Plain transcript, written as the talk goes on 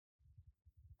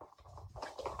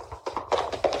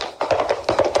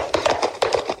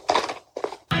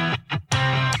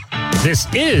This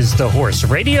is the Horse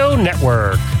Radio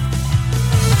Network.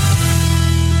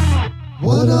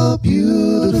 What a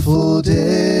beautiful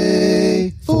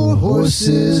day for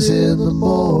horses in the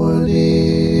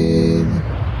morning.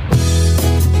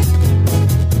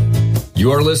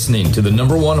 You are listening to the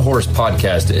 #1 horse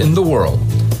podcast in the world.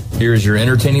 Here is your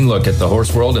entertaining look at the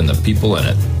horse world and the people in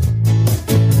it.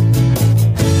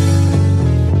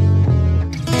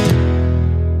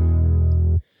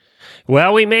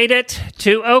 Well, we made it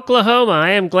to Oklahoma.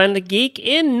 I am Glenn the Geek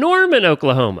in Norman,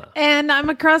 Oklahoma. And I'm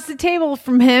across the table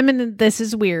from him, and this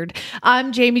is weird.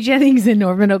 I'm Jamie Jennings in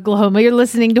Norman, Oklahoma. You're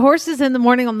listening to Horses in the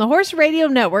Morning on the Horse Radio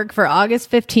Network for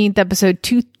August 15th, episode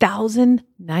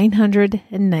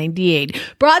 2998.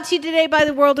 Brought to you today by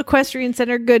the World Equestrian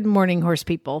Center. Good morning, horse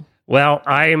people. Well,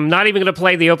 I'm not even going to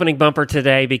play the opening bumper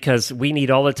today because we need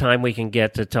all the time we can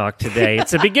get to talk today.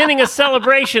 It's the beginning of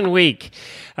Celebration Week,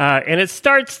 and it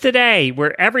starts today.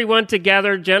 We're everyone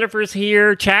together. Jennifer's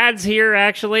here. Chad's here,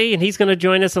 actually, and he's going to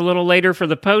join us a little later for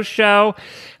the post show.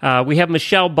 We have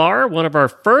Michelle Barr, one of our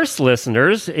first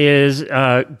listeners, is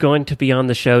going to be on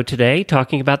the show today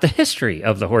talking about the history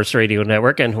of the Horse Radio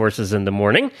Network and Horses in the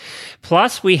Morning.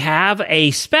 Plus, we have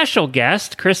a special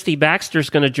guest. Christy Baxter's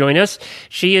going to join us.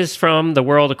 She is from the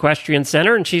World Equestrian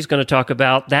Center, and she's going to talk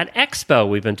about that Expo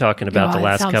we've been talking about the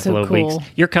last couple of weeks.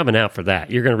 You're coming out for that.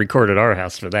 You're going to record at our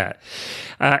house for that.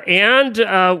 And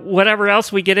whatever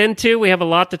else we get into, we have a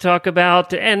lot to talk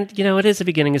about. And, you know, it is the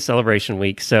beginning of Celebration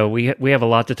Week, so we have a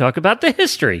lot to talk about the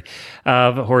history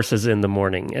of Horses in the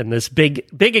Morning and this big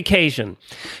occasion.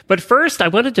 But first, I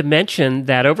wanted to mention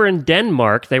that over in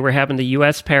Denmark, they were having the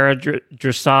U.S.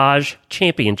 Para-Dressage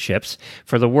Championships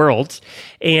for the Worlds,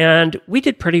 and we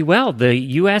did pretty well. The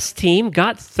U.S. team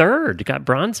got third, got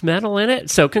bronze medal in it.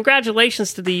 So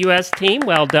congratulations to the U.S. team.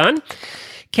 Well done.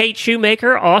 Kate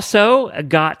Shoemaker also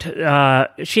got,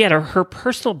 she had her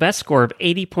personal best score of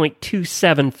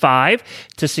 80.275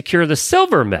 to secure the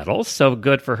silver medal. So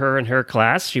good for her in her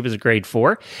class. She was a grade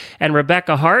 4. And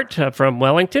Rebecca Hart from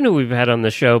Wellington, who we've had on the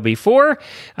show before,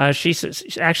 she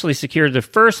actually secured the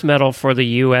first medal for the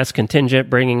U.S. contingent,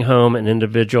 bringing home an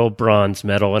individual bronze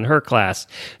medal in her class.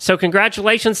 So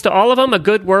congratulations to all of them. A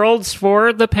good Worlds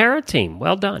for the para team.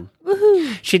 Well done.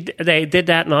 Woohoo. They did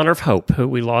that in honor of Hope, who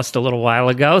we lost a little while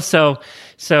ago. So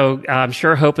I'm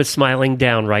sure Hope is smiling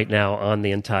down right now on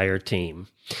the entire team.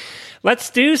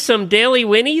 Let's do some daily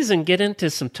whinnies and get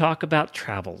into some talk about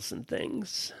travels and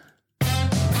things.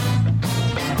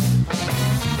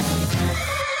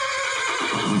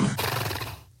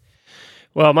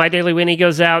 Well, my daily whinny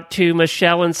goes out to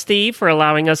Michelle and Steve for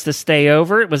allowing us to stay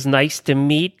over. It was nice to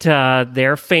meet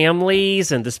their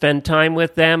families and to spend time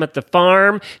with them at the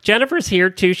farm. Jennifer's here,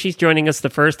 too. She's joining us the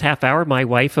first half hour. My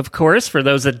wife, of course, for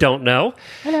those that don't know.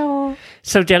 Hello.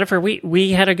 So, Jennifer,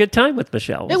 we had a good time with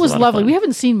Michelle. It was lovely. We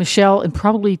haven't seen Michelle in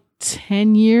probably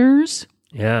 10 years.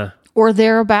 Yeah. Or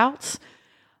thereabouts.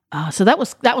 So that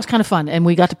was kind of fun. And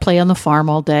we got to play on the farm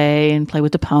all day and play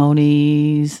with the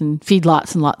ponies and feed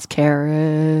lots and lots of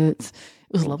carrots.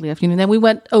 It was a lovely afternoon. And then we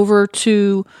went over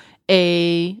to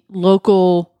a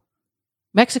local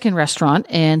Mexican restaurant,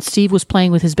 and Steve was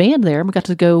playing with his band there, and we got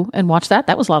to go and watch that.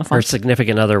 That was a lot of fun. Her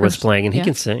significant other was playing, and he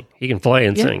can sing. He can play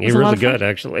and sing. He's really good,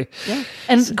 actually. Yeah.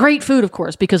 And great food, of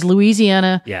course, because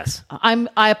Louisiana. Yes.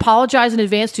 I apologize in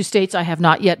advance to states I have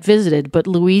not yet visited, but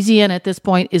Louisiana at this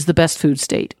point is the best food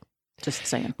state. Just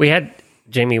saying.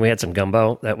 Jamie, we had some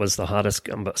gumbo. That was the hottest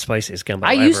gumbo, spiciest gumbo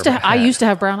I used to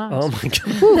have brown eyes. Oh my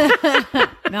god!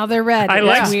 Now they're red. I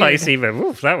like spicy,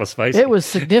 but that was spicy. It was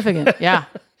significant. Yeah.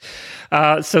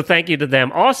 So thank you to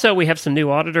them. Also, we have some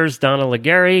new auditors: Donna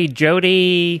Legary,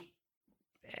 Jody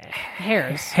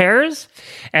Hares,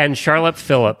 and Charlotte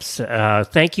Phillips.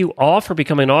 Thank you all for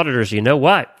becoming auditors. You know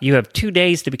what? You have 2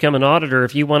 days to become an auditor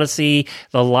if you want to see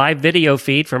the live video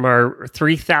feed from our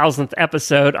 3000th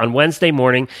episode on Wednesday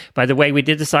morning. By the way, we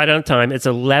did decide on time. It's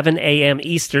 11 a.m.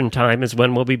 Eastern time is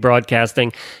when we'll be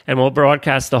broadcasting, and we'll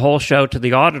broadcast the whole show to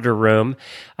the auditor room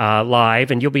live,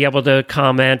 and you'll be able to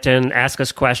comment and ask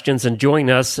us questions and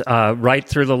join us right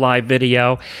through the live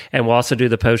video, and we'll also do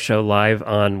the post-show live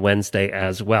on Wednesday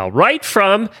as well, right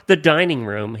from the dining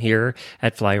room here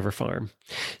at Flyover Farm.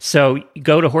 So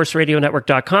go to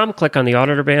horseradionetwork.com, click on the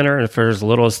auditor banner, and for as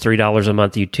little as $3 a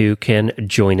month, you too can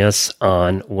join us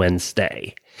on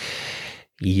Wednesday.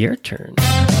 Your turn.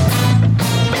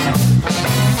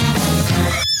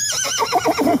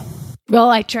 Well,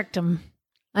 I tricked him.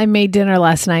 I made dinner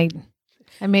last night.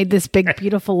 I made this big,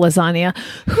 beautiful lasagna.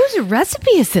 Whose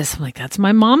recipe is this? I'm like, that's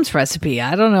my mom's recipe.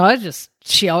 I don't know.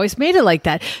 She always made it like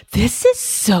that. This is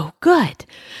so good.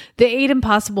 The 8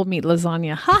 Impossible Meat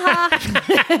lasagna. Ha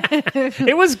ha.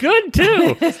 It was good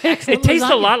too. It tastes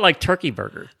a lot like turkey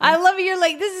burger. I love it. You're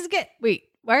like, this is good. Wait,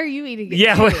 why are you eating it?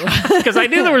 Yeah, because I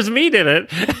knew there was meat in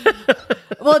it.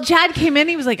 Well, Chad came in.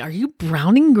 He was like, are you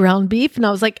browning ground beef? And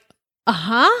I was like,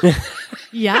 uh-huh.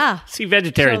 Yeah. See,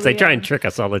 vegetarians, they try and trick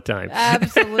us all the time.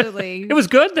 Absolutely. It was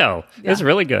good, though. It was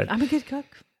really good. I'm a good cook.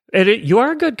 You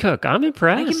are a good cook. I'm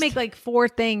impressed. I can make like 4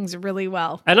 things really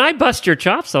well. And I bust your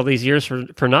chops all these years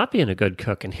for not being a good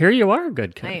cook. And here you are a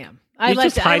good cook. I am. You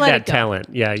just hide that talent.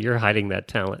 Yeah, you're hiding that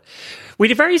talent.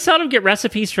 We very seldom get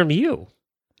recipes from you.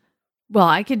 Well,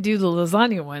 I could do the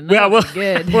lasagna one. Well,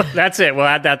 good. Well, that's it. We'll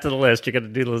add that to the list. You're going to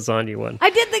do the lasagna one. I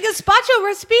did the gazpacho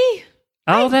recipe.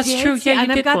 Oh, that's true. Yeah,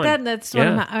 and you I've got one. that. And that's one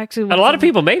of my, actually. A lot of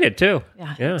people made it too.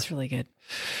 Yeah, it's really good.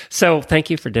 So thank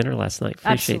you for dinner last night.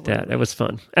 Appreciate Absolutely. that. It was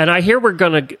fun. And I hear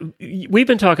we've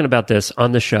been talking about this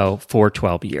on the show for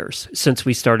 12 years since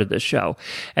we started this show.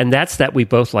 And that's that we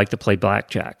both like to play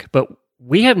blackjack, but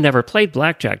we have never played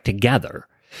blackjack together.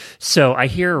 So I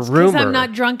hear a rumor. Because I'm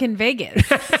not drunk in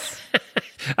Vegas.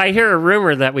 I hear a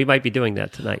rumor that we might be doing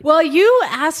that tonight. Well, you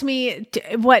asked me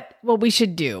what we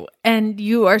should do, and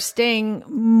you are staying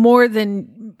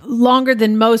longer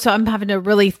than most, so I'm having to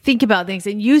really think about things.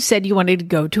 And you said you wanted to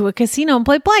go to a casino and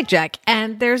play blackjack,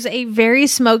 and there's a very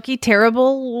smoky,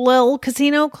 terrible little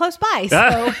casino close by.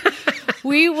 So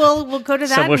we'll go to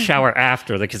that. So we'll shower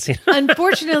after the casino.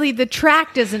 Unfortunately, the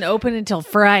track doesn't open until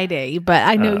Friday, but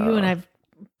I know you and I've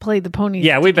played the ponies.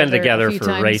 Yeah, we've been together for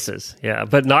times. races. Yeah,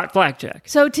 but not blackjack.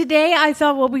 So today I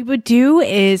thought what we would do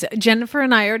is Jennifer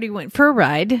and I already went for a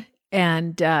ride,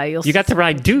 and you got to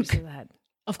ride Duke.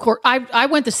 Of course, I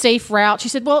went the safe route. She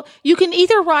said, well, you can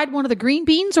either ride one of the green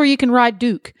beans or you can ride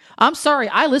Duke. I'm sorry.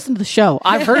 I listened to the show.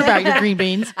 I've heard about your green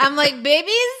beans. I'm like,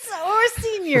 babies or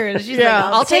seniors? She's Yeah,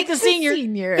 like, I'll take the senior.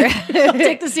 I'll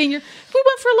take the senior. We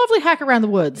went for a lovely hack around the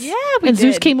woods. Yeah, and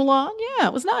Zeus came along. Yeah,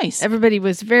 it was nice. Everybody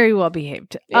was very well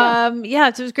behaved.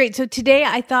 Yeah. So it was great. So today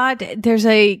I thought there's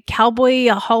a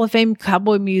Hall of Fame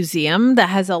cowboy museum that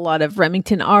has a lot of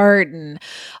Remington art and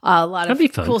a lot of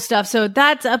cool stuff. So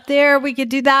that's up there. We could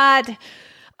do that.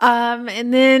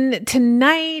 And then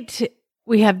tonight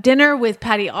we have dinner with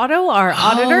Patty Otto, our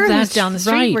auditor, who's down the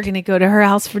street. Right. We're going to go to her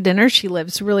house for dinner. She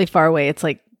lives really far away. It's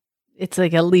like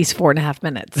at least 4.5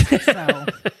 minutes. So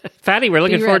Fatty, we're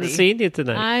looking forward to seeing you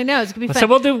tonight. I know it's gonna be fun. So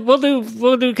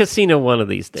we'll do casino one of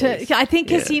these days. I think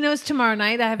casino's tomorrow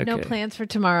night. I have no plans for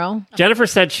tomorrow. Jennifer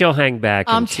said she'll hang back.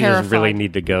 I'm and she doesn't terrified. really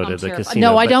need to go to the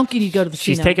casino. No, I don't need to go to the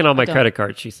casino. She's taking all my credit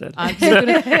cards. She said.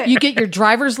 You get your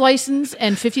driver's license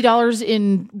and $50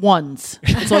 in ones.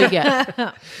 That's all you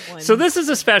get. So this is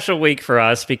a special week for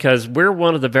us because we're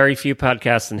one of the very few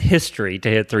podcasts in history to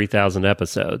hit 3,000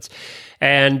 episodes.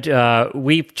 And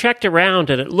we've checked around,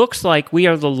 and it looks like we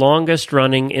are the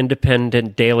longest-running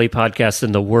independent daily podcast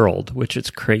in the world, which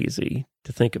is crazy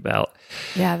to think about.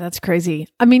 Yeah, that's crazy.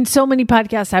 I mean, so many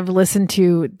podcasts I've listened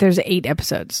to, there's 8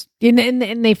 episodes, and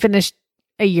they finished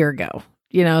a year ago,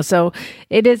 so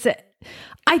it is,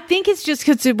 I think it's just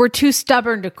because we're too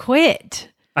stubborn to quit.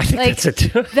 I think that's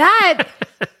it. That,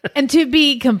 and to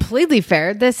be completely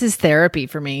fair, this is therapy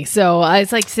for me. So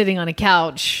it's like sitting on a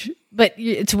couch. But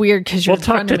it's weird because you're in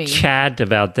front of me. We'll talk to Chad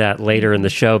about that later in the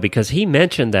show because he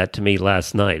mentioned that to me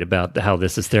last night about how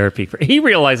this is therapy. He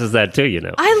realizes that too,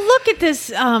 I look at this,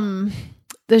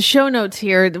 the show notes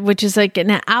here, which is like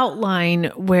an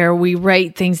outline where we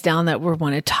write things down that we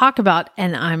want to talk about.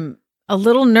 And I'm a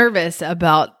little nervous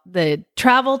about the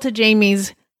travel to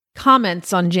Jamie's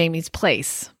comments on Jamie's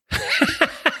place.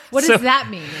 What does that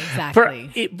mean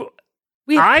exactly?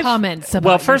 We have comments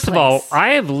about first of all,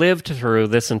 I have lived through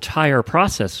this entire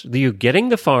process. You getting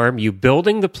the farm, you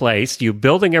building the place, you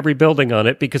building every building on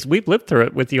it, because we've lived through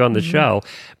it with you on the show.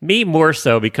 Me more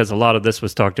so because a lot of this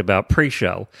was talked about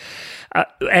pre-show.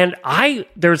 And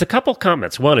there's a couple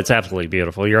comments. One, it's absolutely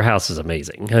beautiful. Your house is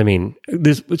amazing. I mean,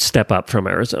 this would step up from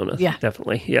Arizona. Yeah.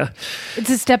 Definitely. Yeah. It's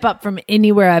a step up from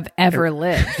anywhere I've ever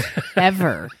lived.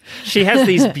 Ever. She has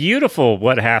these beautiful,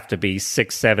 what have to be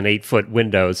 6, 7, 8 foot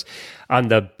windows on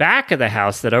the back of the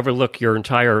house that overlook your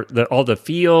all the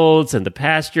fields and the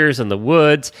pastures and the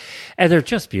woods. And they're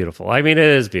just beautiful. I mean, it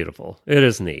is beautiful. It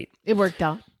is neat. It worked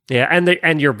out. Yeah.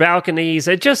 And your balconies,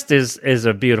 it just is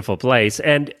a beautiful place.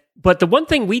 But the one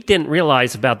thing we didn't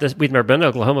realize about this, we'd never been to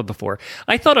Oklahoma before.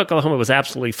 I thought Oklahoma was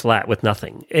absolutely flat with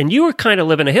nothing. And you were kind of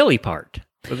living a hilly part.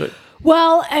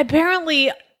 Well,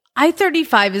 apparently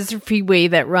I-35 is a freeway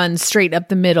that runs straight up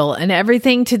the middle, and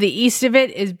everything to the east of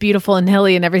it is beautiful and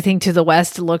hilly, and everything to the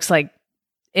west looks like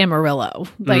Amarillo,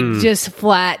 like just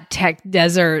flat tech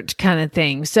desert kind of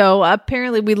thing. So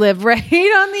apparently we live right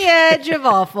on the edge of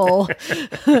awful.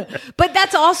 But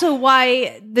that's also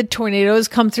why the tornadoes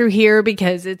come through here,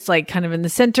 because it's like kind of in the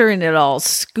center and it all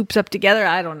scoops up together.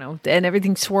 I don't know. And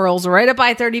everything swirls right up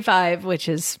I-35, which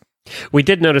is... We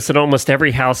did notice that almost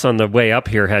every house on the way up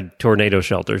here had tornado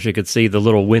shelters. You could see the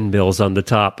little windmills on the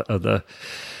top of the...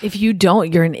 If you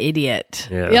don't, you're an idiot.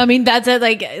 Yeah. I mean, that's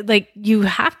like you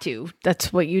have to.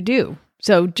 That's what you do.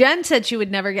 So Jen said she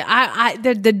would never get.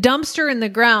 The dumpster in the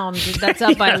ground that's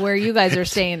up by where you guys are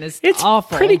staying is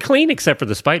awful. Pretty clean except for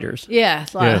the spiders. Yeah,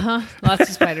 lots of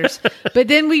spiders. But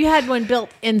then we had one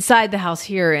built inside the house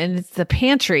here, and the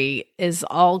pantry is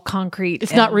all concrete.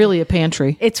 It's not really a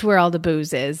pantry. It's where all the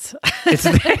booze is.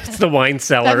 It's the wine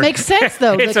cellar. That makes sense,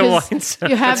 though. It's a wine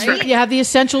cellar. You have the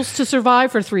essentials to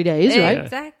survive for 3 days, right?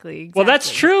 Exactly. Well,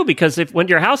 that's true, because when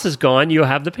your house is gone, you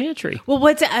have the pantry. Well,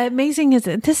 what's amazing is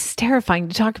that this is terrifying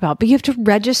to talk about, but you have to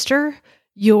register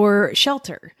your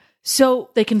shelter so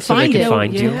they can So find they it. can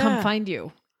find you. Come find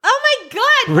you. Oh my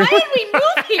God! Why did we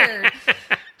move here?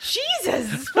 Jesus,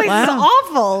 this place is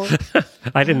awful.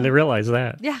 I didn't realize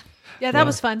that. Yeah, that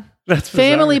was fun. That's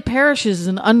Family bizarre. perishes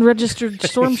in unregistered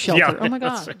storm shelter. Yeah, oh my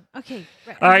that's God. right. Okay,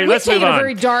 right. All right, We've let's move taken on. a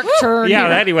very dark turn. Yeah,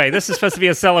 here. anyway, this is supposed to be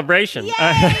a celebration. Yay,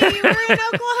 we're in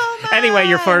Oklahoma. Anyway,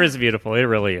 your fur is beautiful. It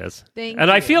really is. Thank and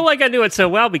I you. feel like I knew it so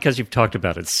well because you've talked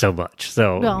about it so much.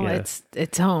 So, Well, yeah.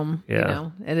 it's home. Yeah. You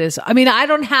know, it is. I mean, I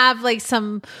don't have like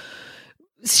some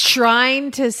shrine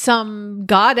to some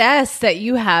goddess that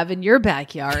you have in your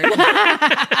backyard.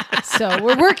 So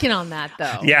we're working on that,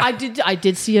 though. Yeah. I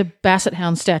did see a basset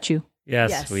hound statue.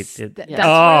 Yes, we did. That's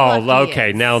where Lucky okay.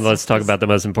 is. Now let's talk about the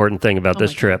most important thing about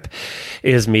this trip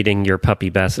is meeting your puppy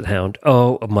basset hound.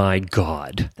 Oh my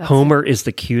God. Homer is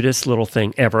the cutest little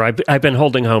thing ever. I've been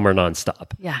holding Homer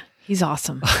nonstop. Yeah, he's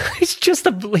awesome.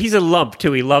 He's a lump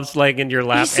too. He loves laying in your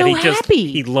lap. He's so and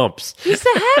happy. He lumps. He's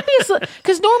the happiest.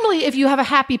 Because normally, if you have a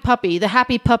happy puppy, the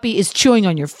happy puppy is chewing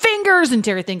on your fingers and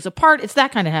tearing things apart. It's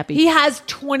that kind of happy. He has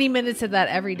 20 minutes of that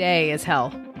every day as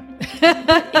hell.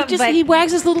 He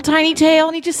wags his little tiny tail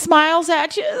and he just smiles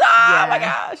at you. Oh my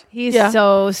gosh. He's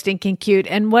so stinking cute.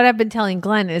 And what I've been telling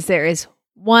Glenn is there is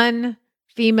one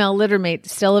female litter mate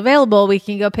still available. We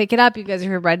can go pick it up. You guys are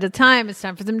here right at the time. It's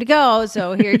time for them to go.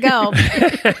 So here you go.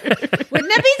 Wouldn't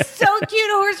that be so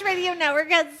cute? A Horse Radio Network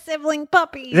has sibling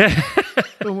puppies.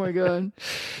 Oh my God.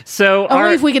 So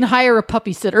Only if we can hire a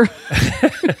puppy sitter.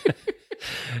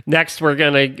 next we're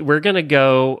gonna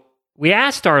go. We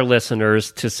asked our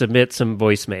listeners to submit some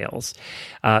voicemails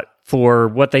for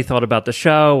what they thought about the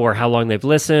show or how long they've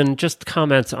listened, just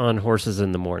comments on Horses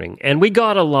in the Morning. And we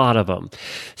got a lot of them.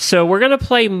 So we're going to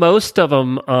play most of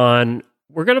them on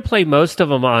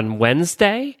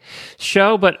Wednesday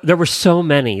show, but there were so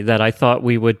many that I thought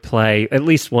we would play at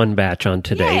least one batch on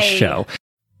today's show.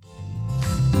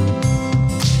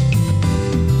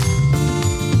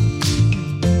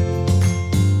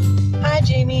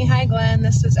 Jamie. Hi, Glenn.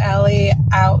 This is Allie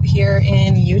out here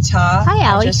in Utah. Hi,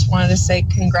 Allie. I just wanted to say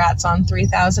congrats on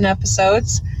 3,000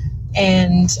 episodes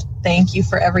and thank you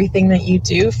for everything that you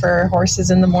do for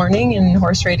Horses in the Morning and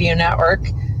Horse Radio Network.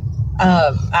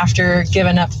 After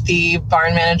giving up the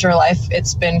barn manager life,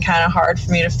 it's been kind of hard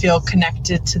for me to feel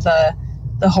connected to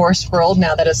the horse world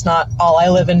now that it's not all I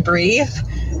live and breathe.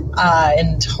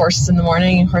 And Horses in the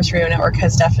Morning and Horse Radio Network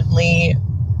has definitely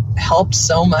helped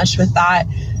so much with that.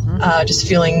 Just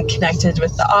feeling connected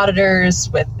with the auditors,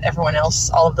 with everyone else,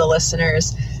 all of the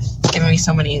listeners, giving me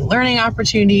so many learning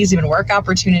opportunities, even work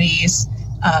opportunities.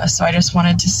 So I just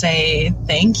wanted to say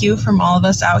thank you from all of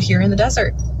us out here in the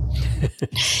desert.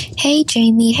 Hey,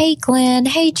 Jamie. Hey, Glenn.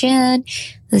 Hey, Jen.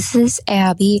 This is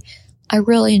Abby. I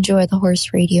really enjoy the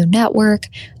Horse Radio Network.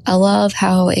 I love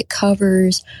how it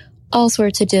covers all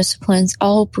sorts of disciplines,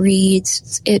 all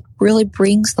breeds. It really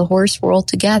brings the horse world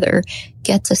together,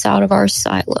 gets us out of our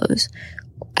silos.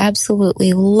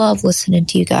 Absolutely love listening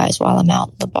to you guys while I'm out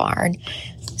in the barn.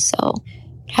 So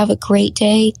have a great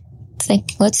day.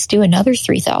 Let's do another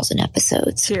 3,000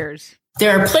 episodes. Cheers.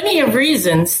 There are plenty of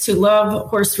reasons to love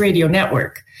Horse Radio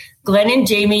Network. Glenn and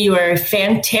Jamie, you are a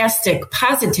fantastic,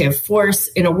 positive force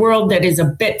in a world that is a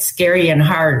bit scary and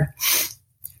hard.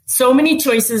 So many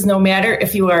choices, no matter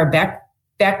if you are a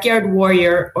backyard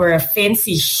warrior or a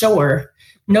fancy shower.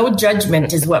 No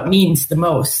judgment is what means the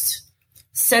most.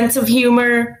 Sense of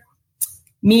humor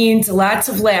means lots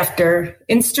of laughter,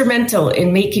 instrumental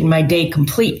in making my day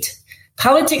complete.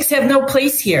 Politics have no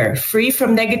place here, free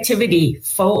from negativity,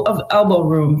 full of elbow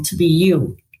room to be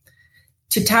you.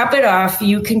 To top it off,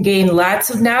 you can gain lots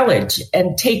of knowledge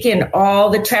and take in all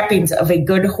the trappings of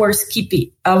good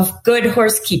horsekeeping.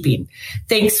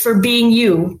 Thanks for being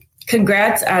you.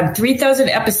 Congrats on 3,000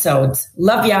 episodes.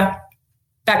 Love ya.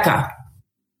 Becca.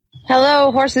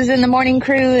 Hello, Horses in the Morning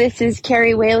crew. This is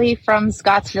Carrie Whaley from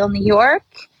Scottsville, New York.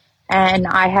 And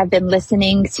I have been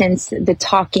listening since the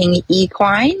Talking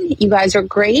Equine. You guys are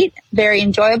great, very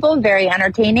enjoyable, very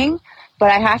entertaining.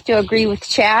 But I have to agree with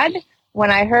Chad. When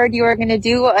I heard you were going to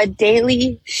do a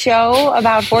daily show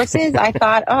about horses, I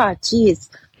thought, oh, geez,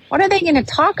 what are they going to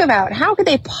talk about? How could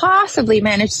they possibly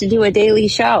manage to do a daily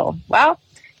show? Well,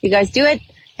 you guys do it,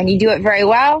 and you do it very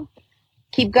well.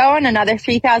 Keep going, another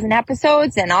 3,000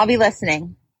 episodes, and I'll be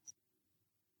listening.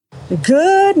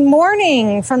 Good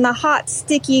morning from the hot,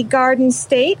 sticky Garden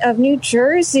State of New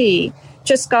Jersey.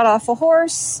 Just got off a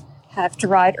horse, have to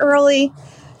ride early.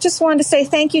 Just wanted to say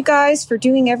thank you guys for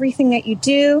doing everything that you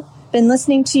do. Been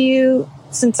listening to you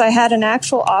since I had an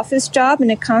actual office job, and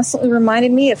it constantly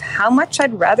reminded me of how much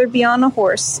I'd rather be on a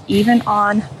horse, even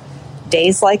on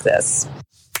days like this.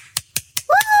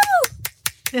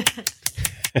 Woo!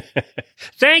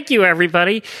 Thank you,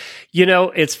 everybody. You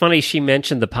know, it's funny she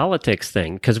mentioned the politics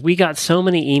thing, because we got so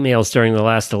many emails during the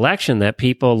last election that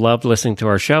people loved listening to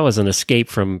our show as an escape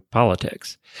from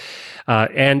politics.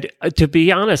 And to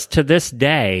be honest, to this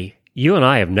day, you and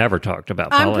I have never talked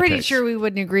about politics. I'm pretty sure we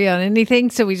wouldn't agree on anything,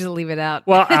 so we just leave it out.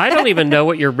 Well, I don't even know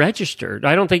what you're registered.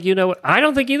 I don't think you know. I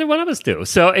don't think either one of us do.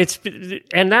 So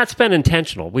and that's been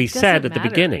intentional. We said at the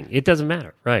beginning, it doesn't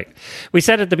matter, right? We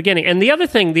said at the beginning. And the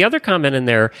other comment in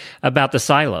there about the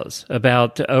silos,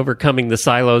 about overcoming the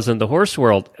silos in the horse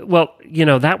world. Well, you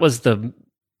know, that was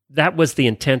the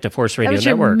intent of Horse Radio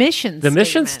Network. Your mission the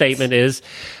mission statement is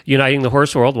uniting the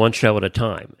horse world one show at a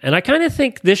time. And I kind of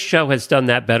think this show has done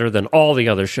that better than all the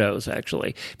other shows,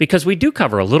 actually, because we do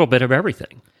cover a little bit of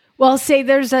everything. Well, say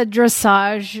there's a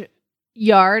dressage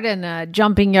yard and a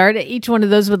jumping yard. Each one of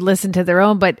those would listen to their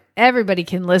own, but everybody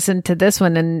can listen to this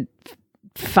one and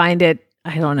find it,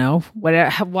 I don't know,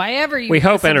 whatever you. We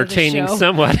hope entertaining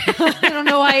somewhat. I don't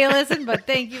know why you listen, but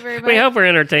thank you very much. We hope we're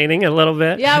entertaining a little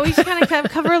bit. Yeah, we just kind of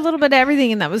cover a little bit of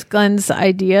everything, and that was Glenn's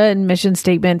idea and mission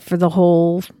statement for the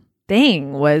whole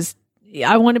thing. Was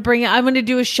I want to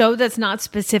do a show that's not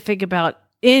specific about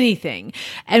anything,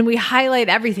 and we highlight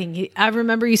everything. I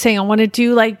remember you saying I want to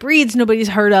do like breeds nobody's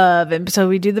heard of, and so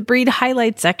we do the breed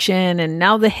highlight section, and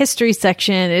now the history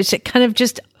section. It's kind of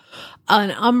just an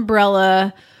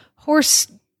umbrella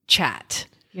horse chat,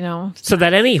 you know, so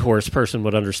that any horse person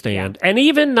would understand, and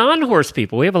even non-horse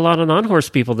people. We have a lot of non-horse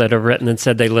people that have written and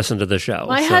said they listen to the show.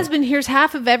 My husband hears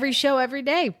half of every show every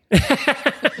day.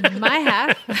 My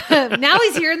half. Now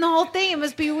he's hearing the whole thing. It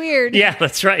must be weird. Yeah,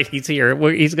 that's right. He's here.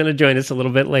 He's going to join us a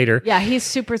little bit later. Yeah, he's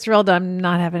super thrilled I'm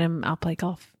not having him out play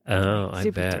golf. Oh, I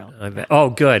bet. Oh,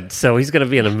 good. So he's going to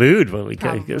be in a mood when we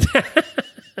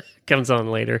comes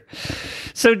on later.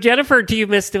 So, Jennifer, do you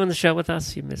miss doing the show with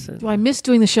us? You miss it? Do I miss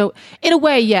doing the show? In a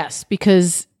way, yes,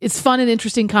 because it's fun and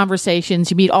interesting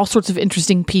conversations. You meet all sorts of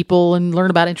interesting people and learn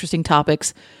about interesting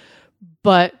topics.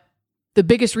 But the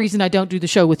biggest reason I don't do the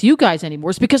show with you guys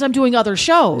anymore is because I'm doing other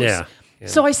shows. Yeah.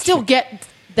 So I still get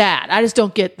that. I just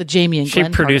don't get the Jamie and Glenn.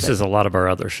 She produces a lot of our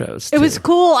other shows, too. It was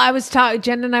cool. I was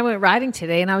Jen and I went riding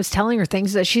today, and I was telling her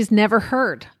things that she's never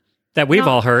heard. That we've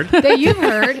all heard. That you've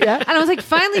heard. Yeah. And I was like,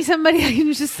 finally somebody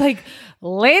who's just like,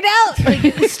 lay it out. Like,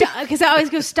 because I always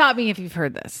go, stop me if you've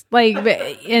heard this. Like,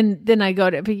 and then I go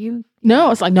to, but you.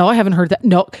 No, it's like, no, I haven't heard that.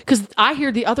 No, because I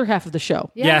hear the other half of the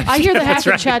show. Yeah. I hear the half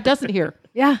that Chad doesn't hear.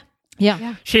 Yeah.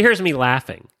 Yeah. She hears me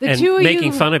laughing and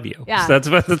making fun of you. Yeah. So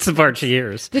that's the part she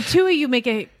hears. The two of you make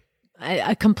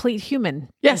a complete human.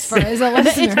 Yes. As far as a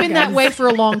listener. It's been that way for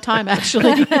a long time,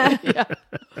 actually. Yeah.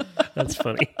 That's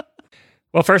funny.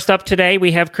 Well, first up today,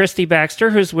 we have Christy Baxter,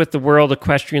 who's with the World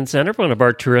Equestrian Center, one of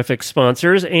our terrific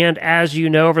sponsors. And as you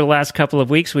know, over the last couple of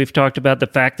weeks, we've talked about the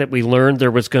fact that we learned there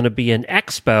was going to be an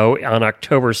expo on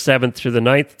October 7th through the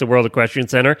 9th at the World Equestrian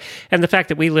Center. And the fact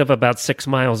that we live about 6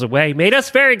 miles away made us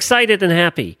very excited and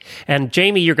happy. And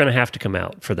Jamie, you're going to have to come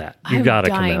out for that. You got to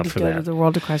come out for that. I'm dying to go to the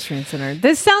World Equestrian Center.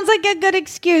 This sounds like a good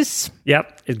excuse.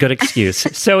 Yep, a good excuse.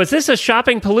 So is this a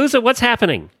shopping palooza? What's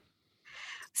happening?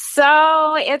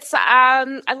 So it's a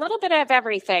little bit of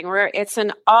everything. It's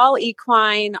an all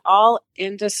equine, all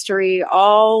industry,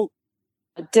 all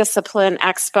discipline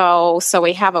expo. So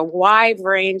we have a wide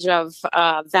range of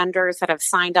vendors that have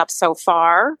signed up so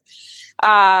far.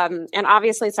 And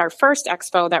obviously it's our first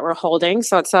expo that we're holding.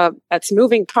 So it's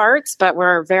moving parts, but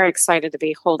we're very excited to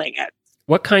be holding it.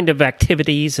 What kind of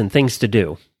activities and things to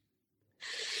do?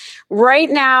 Right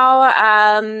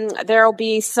now, there will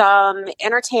be some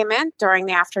entertainment during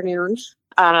the afternoon.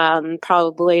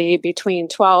 probably between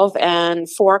 12 and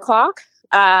 4 o'clock,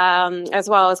 as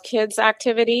well as kids'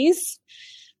 activities.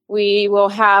 We will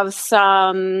have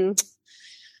some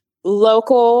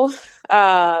local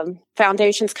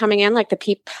foundations coming in, like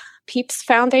the Peeps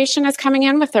Foundation is coming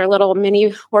in with their little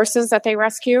mini horses that they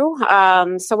rescue.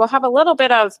 So we'll have a little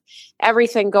bit of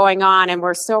everything going on, and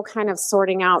we're still kind of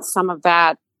sorting out some of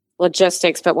that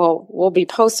logistics, but we'll be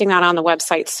posting that on the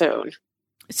website soon.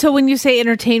 So when you say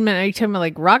entertainment, are you talking about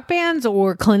like rock bands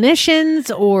or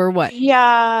clinicians or what?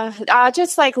 Yeah,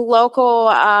 just like local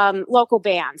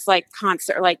bands, like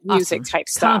concert, like music type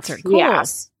stuff. Concert, cool.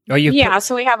 Yes.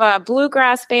 So we have a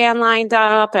bluegrass band lined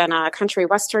up and a country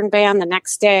western band the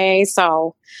next day.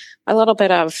 So a little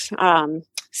bit of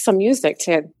some music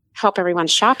to help everyone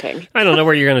shopping. I don't know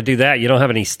where you're going to do that. You don't have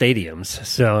any stadiums,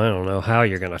 so I don't know how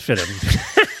you're going to fit them.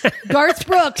 Garth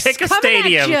Brooks, pick a coming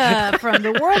stadium at ya from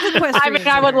the World Equestrian. I mean,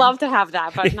 I would love to have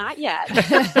that, but not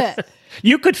yet.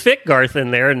 You could fit Garth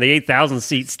in there in the 8,000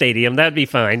 seat stadium. That'd be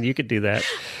fine. You could do that.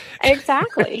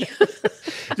 Exactly.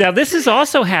 Now, this is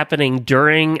also happening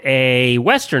during a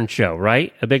Western show,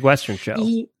 right? A big Western show.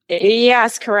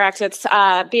 Yes, correct. It's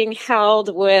being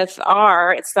held with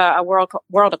it's the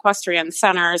World Equestrian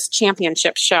Center's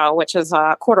championship show, which is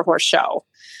a quarter horse show.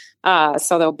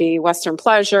 So there'll be Western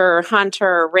pleasure,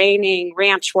 hunter, reining,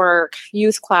 ranch work,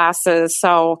 youth classes.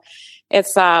 So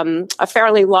it's a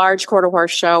fairly large quarter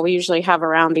horse show. We usually have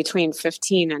around between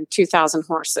 15 and 2,000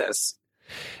 horses.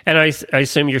 And I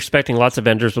assume you're expecting lots of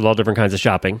vendors with all different kinds of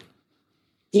shopping.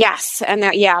 Yes. And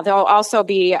there'll also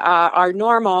be our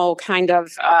normal kind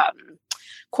of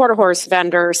quarter horse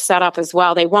vendors set up as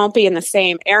well. They won't be in the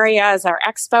same area as our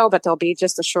expo, but they'll be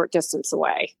just a short distance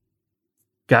away.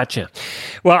 Gotcha.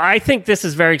 Well, I think this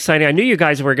is very exciting. I knew you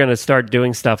guys were going to start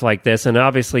doing stuff like this, and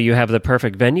obviously you have the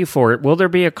perfect venue for it. Will there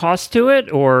be a cost to it,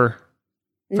 or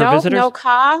for visitors? No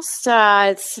cost.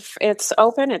 It's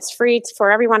open. It's free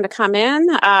for everyone to come in.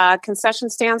 Concession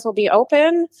stands will be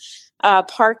open.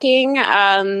 Parking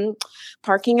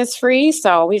is free.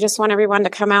 So we just want everyone to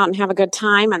come out and have a good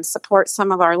time and support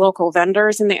some of our local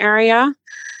vendors in the area.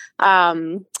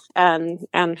 And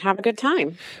have a good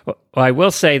time. Well, I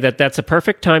will say that that's a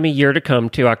perfect time of year to come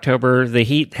to October. The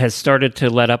heat has started to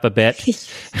let up a bit.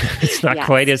 It's not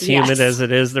quite as humid as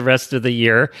it is the rest of the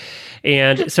year.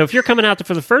 And so if you're coming out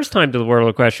for the first time to the World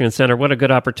Equestrian Center, what a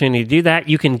good opportunity to do that.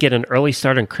 You can get an early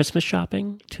start on Christmas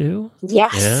shopping too.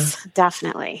 Yes,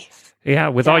 definitely. Yeah,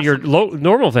 with all your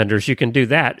normal vendors, you can do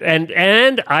that.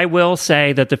 And I will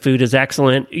say that the food is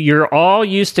excellent. You're all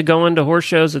used to going to horse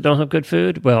shows that don't have good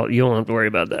food. Well, you won't have to worry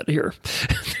about that here.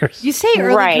 You say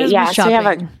early Christmas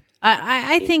shopping.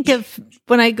 I think of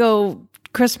when I go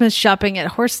Christmas shopping at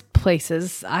horse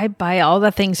places, I buy all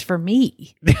the things for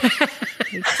me.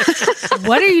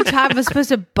 What are you talking about? Supposed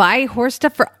to buy horse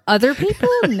stuff for other people?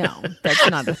 No, that's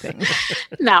not a thing.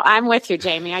 No, I'm with you,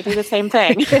 Jamie. I do the same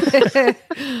thing.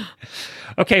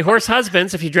 Okay, horse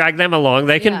husbands, if you drag them along,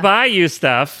 they can buy you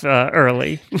stuff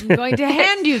early. I'm going to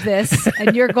hand you this,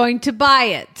 and you're going to buy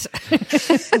it.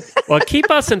 Well, keep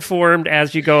us informed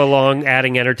as you go along,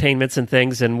 adding entertainments and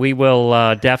things, and we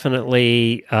will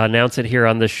definitely announce it here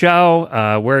on the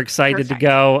show. We're excited to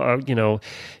go.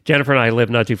 Jennifer and I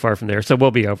live not too far from there, so we'll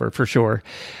be over for sure.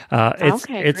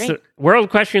 It's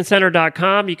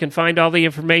worldequestriancenter.com. You can find all the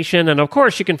information, and of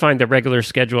course, you can find the regular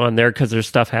schedule on there because there's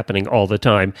stuff happening all the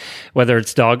time, whether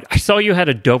it's dog. I saw you had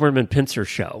a Doberman Pincer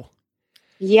show.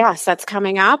 Yes, that's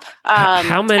coming up.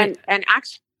 How many? And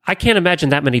actually, I can't imagine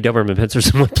that many Doberman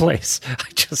Pincers in one place.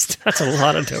 That's a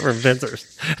lot of Doberman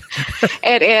Pincers.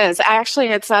 It is. Actually,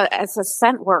 it's a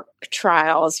scent work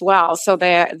trial as well. So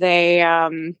they've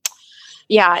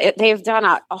done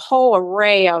a whole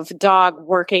array of dog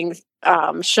working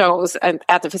shows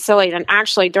at the facility. And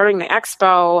actually, during the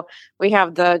expo, we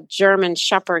have the German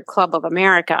Shepherd Club of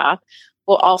America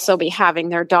will also be having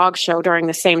their dog show during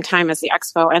the same time as the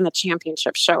expo and the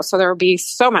championship show. So there will be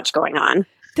so much going on.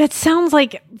 That sounds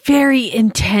like very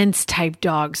intense type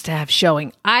dogs to have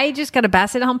showing. I just got a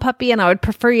Basset Hound puppy, and I would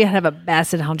prefer you have a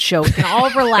Basset Hound show. We can all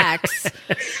relax.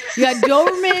 You got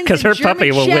Dobermans and her German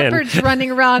puppy will Shepherds win.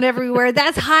 running around everywhere.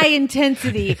 That's high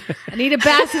intensity. I need a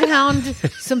Basset Hound,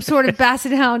 some sort of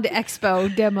Basset Hound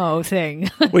Expo demo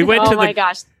thing. We went to my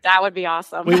gosh, that would be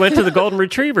awesome. We went to the Golden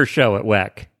Retriever show at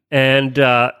WEC, and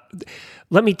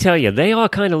let me tell you, they all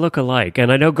kind of look alike.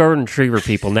 And I know Golden Retriever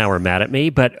people now are mad at me,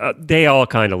 but they all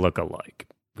kind of look alike.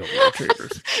 golden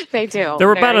retrievers. They do. There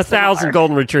were about Very 1,000 similar.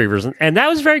 golden retrievers, and that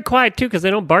was very quiet too because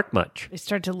they don't bark much. They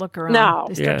start to look around. No.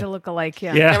 They start Yeah. to look alike.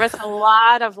 Yeah. Yeah. There was a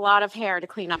lot of hair to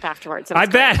clean up afterwards. It was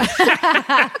I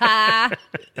bet.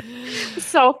 great.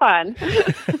 So fun.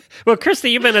 Well,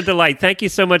 Christy, you've been a delight. Thank you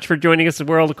so much for joining us at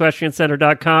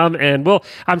worldequestriancenter.com, and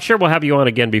I'm sure we'll have you on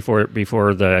again before the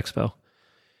expo.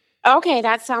 Okay,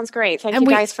 that sounds great. Thank And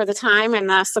you guys for the time and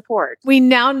the support. We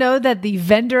now know that the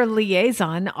vendor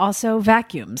liaison also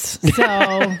vacuums.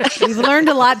 So we've learned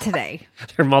a lot today.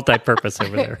 They're multi-purpose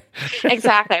over there.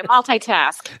 Exactly.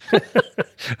 Multitask.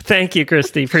 Thank you,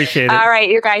 Christy. Appreciate it. All right,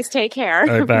 you guys take care.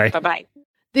 All right, bye. Bye-bye.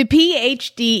 The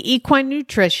PhD equine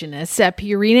nutritionists at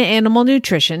Purina Animal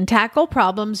Nutrition tackle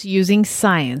problems using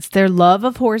science. Their love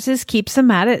of horses keeps them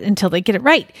at it until they get it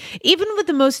right. Even with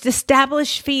the most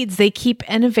established feeds, they keep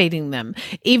innovating them.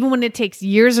 Even when it takes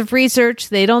years of research,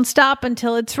 they don't stop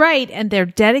until it's right, and they're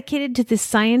dedicated to this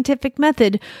scientific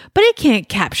method, but it can't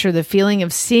capture the feeling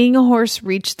of seeing a horse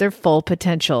reach their full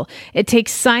potential. It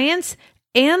takes science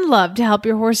and love to help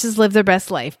your horses live their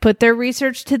best life. Put their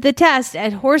research to the test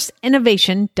at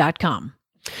horseinnovation.com.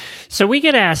 So we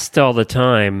get asked all the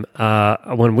time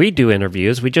when we do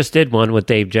interviews. We just did one with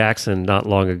Dave Jackson not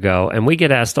long ago, and we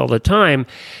get asked all the time,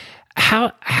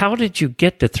 how did you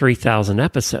get to 3,000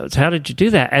 episodes? How did you do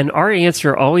that? And our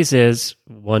answer always is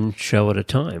one show at a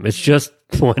time. It's just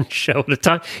one show at a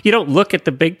time. You don't look at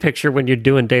the big picture when you're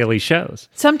doing daily shows.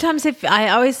 Sometimes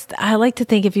I like to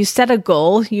think if you set a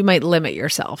goal, you might limit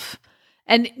yourself.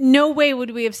 And no way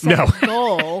would we have set a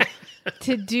goal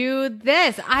to do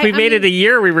this. We made it a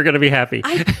year, we were going to be happy.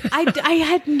 I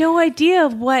had no idea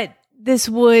what this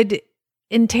would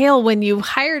entail when you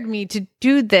hired me to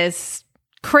do this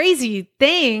crazy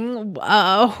thing,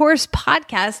 a horse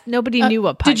podcast. Nobody knew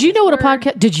what podcast. Did you know what a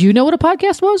podcast? Did you know what a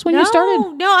podcast was when you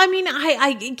started? No, I mean,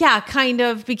 I kind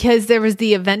of, because there was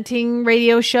the eventing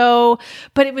radio show,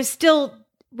 but it was still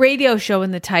radio show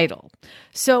in the title.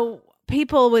 So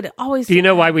people would always. Do you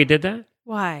know why we did that?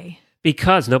 Why?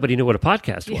 Because nobody knew what a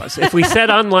podcast was. If we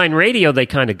said online radio, they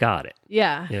kind of got it.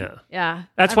 Yeah.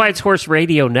 That's why it's Horse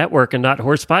Radio Network and not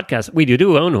Horse Podcast. We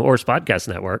do own Horse Podcast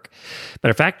Network.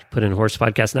 Matter of fact, put in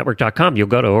horsepodcastnetwork.com. You'll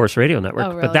go to Horse Radio Network. Oh,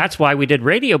 really? But that's why we did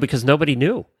radio, because nobody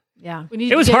knew. Yeah.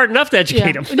 It was hard enough to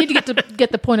educate them. We need to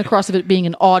get the point across of it being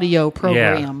an audio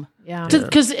program. Yeah.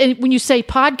 Because when you say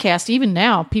podcast, even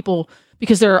now, people,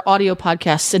 because there are audio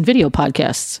podcasts and video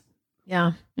podcasts.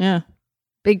 Yeah. Yeah.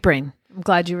 Big brain. I'm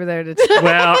glad you were there to.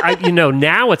 Well,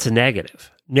 now it's a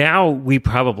negative. Now we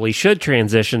probably should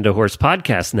transition to Horse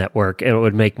Podcast Network, and it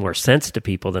would make more sense to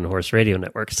people than Horse Radio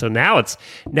Network. So now it's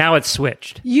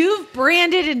switched. You've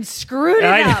branded and screwed it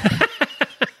up.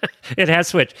 It has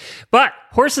switched. But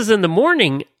Horses in the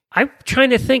Morning, I'm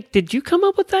trying to think, did you come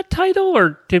up with that title,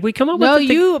 or did we come up with it? No,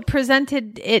 you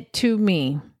presented it to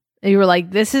me. You were like,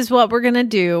 this is what we're going to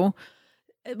do.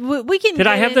 We can. Did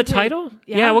I have the title?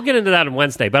 Yeah, we'll get into that on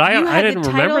Wednesday. But I didn't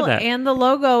remember that. And the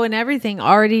logo and everything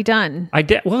already done. I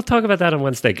did. We'll talk about that on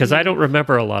Wednesday because I don't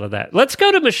remember a lot of that. Let's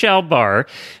go to Michelle Barr,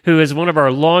 who is one of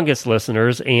our longest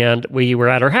listeners, and we were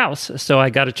at her house, so I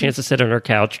got a chance to sit on her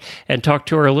couch and talk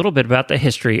to her a little bit about the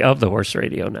history of the Horse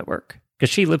Radio Network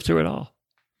because she lived through it all.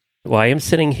 Well, I am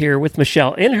sitting here with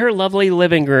Michelle in her lovely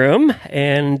living room,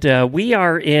 and we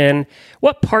are in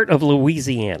what part of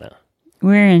Louisiana?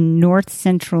 We're in north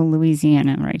central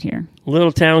Louisiana right here.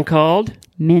 Little town called?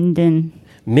 Minden,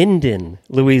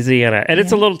 Louisiana. And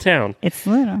it's a little town. It's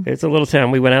little. It's a little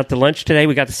town. We went out to lunch today.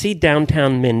 We got to see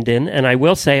downtown Minden, and I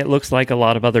will say it looks like a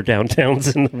lot of other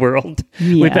downtowns in the world.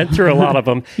 Yeah. We've been through a lot of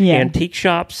them. Yeah. Antique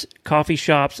shops, coffee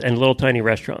shops, and little tiny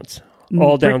restaurants.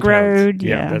 All Brick downtowns. Road,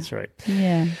 Yeah, yeah. that's right.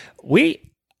 Yeah.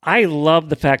 I love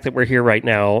the fact that we're here right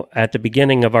now at the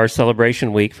beginning of our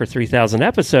celebration week for 3,000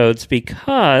 episodes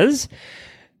because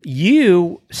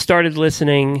you started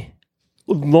listening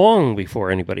long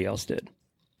before anybody else did.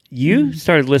 You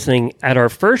started listening at our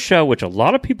first show, which a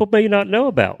lot of people may not know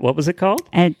about. What was it called?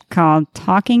 It's called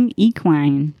Talking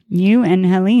Equine. You and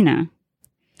Helena.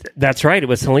 That's right. It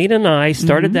was Helena and I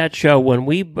started that show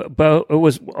when it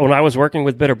was when I was working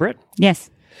with Bitter Britain.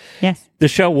 Yes. Yes. The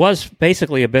show was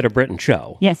basically a Bit of Britain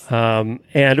show. Yes. And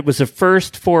it was the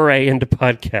first foray into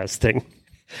podcasting.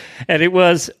 And it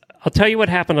was, I'll tell you what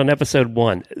happened on episode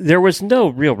 1. There was no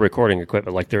real recording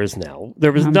equipment like there is now.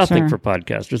 There was nothing for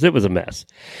podcasters. It was a mess.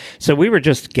 So we were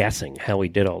just guessing how we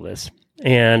did all this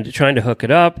and trying to hook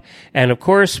it up. And of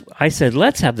course, I said,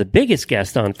 let's have the biggest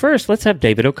guest on first. Let's have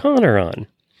David O'Connor on.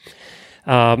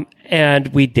 And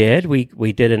we did.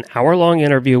 We did an hour-long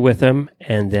interview with him,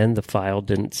 and then the file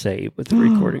didn't save with the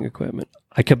recording equipment.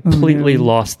 I completely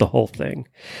lost the whole thing.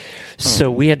 So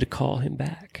we had to call him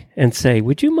back and say,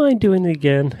 would you mind doing it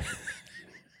again?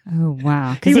 Oh,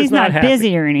 wow. Because he's not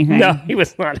busy or anything. No, he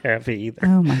was not happy either.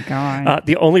 Oh, my God.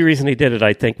 The only reason he did it,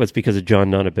 I think, was because of John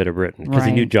Nunn, A Bit of Britain, because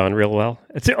he knew John real well.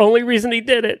 It's the only reason he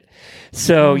did it.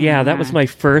 So, that was my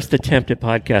first attempt at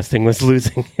podcasting, was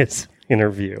losing his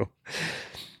interview.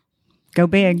 Go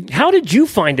big. How did you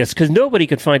find us? Because nobody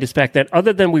could find us back then,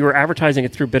 other than we were advertising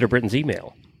it through Bit of Britain's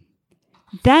email.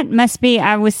 That must be,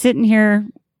 I was sitting here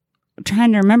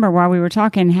trying to remember while we were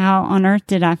talking, how on earth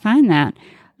did I find that?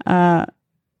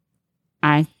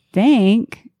 I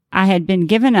think I had been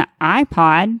given an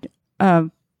iPod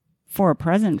for a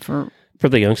present for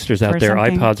the youngsters out there.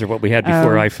 something. iPods are what we had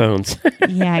before iPhones.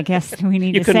 Yeah, I guess we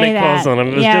need you to say that. You couldn't make calls on them.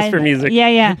 It was just for music.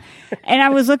 Yeah. And I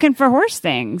was looking for horse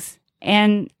things,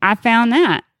 and I found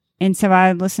that. And so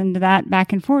I listened to that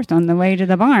back and forth on the way to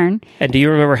the barn. And do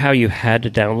you remember how you had to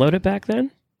download it back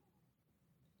then?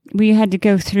 We had to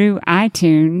go through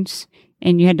iTunes,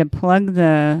 and you had to plug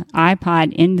the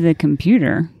iPod into the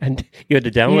computer. And you had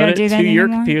to download it to your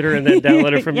computer and then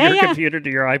download it from your computer to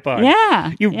your iPod.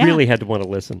 Yeah. You really had to want to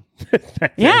listen.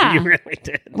 Back then. You really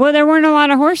did. Well, there weren't a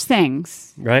lot of horse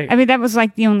things. Right. I mean, that was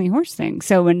like the only horse thing.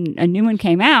 So when a new one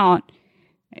came out,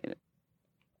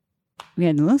 we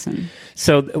had to listen.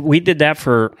 So we did that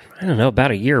for, I don't know,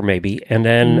 about a year maybe. And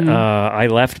then I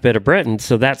left Bit of Britain,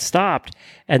 so that stopped.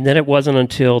 And then it wasn't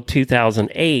until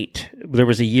 2008, there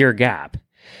was a year gap.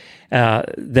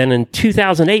 Then in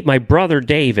 2008, my brother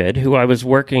David, who I was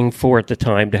working for at the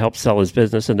time to help sell his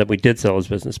business, and then we did sell his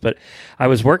business, but I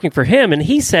was working for him, and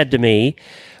he said to me,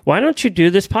 why don't you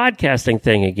do this podcasting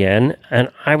thing again?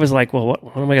 And I was like, well,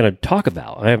 what am I going to talk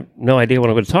about? I have no idea what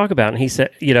I'm going to talk about. And he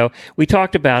said, we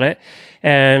talked about it,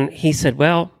 and he said,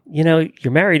 well,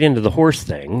 you're married into the horse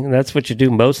thing. And that's what you do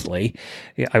mostly.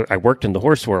 I worked in the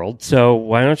horse world. So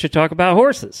why don't you talk about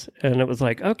horses? And it was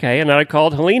like, okay. And then I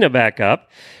called Helena back up,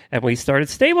 and we started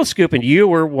Stable Scoop. And you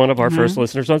were one of our first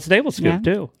listeners on Stable Scoop,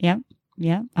 too. Yeah.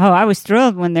 Oh, I was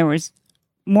thrilled when there was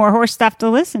more horse stuff to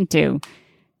listen to.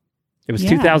 It was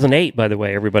 2008, by the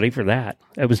way, everybody, for that.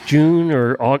 It was June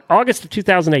or August of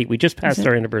 2008. We just passed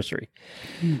our anniversary.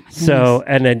 So,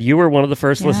 and then you were one of the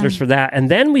first listeners for that.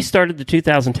 And then we started the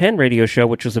 2010 radio show,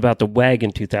 which was about the WEC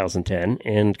in 2010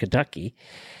 in Kentucky.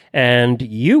 And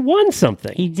you won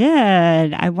something. He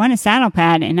did. I won a saddle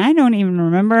pad, and I don't even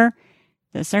remember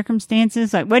the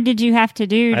circumstances. Like, what did you have to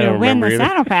do to win the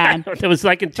saddle pad? It was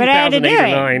like in 2008 or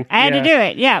 2009. I had to do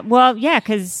it. Yeah. Well,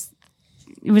 because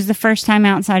it was the first time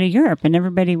outside of Europe, and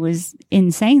everybody was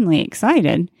insanely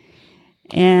excited.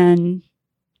 And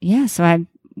so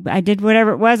I did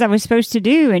whatever it was I was supposed to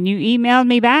do, and you emailed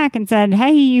me back and said,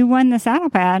 hey, you won the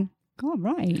saddle pad. All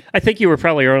right. I think you were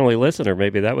probably our only listener.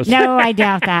 Maybe that was... No, I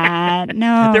doubt that.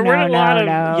 No, there weren't a lot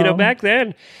of, back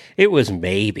then, it was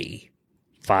maybe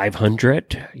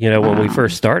 500, when we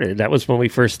first started. That was when we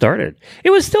first started.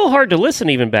 It was still hard to listen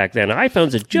even back then.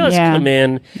 iPhones had just come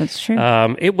in. That's true.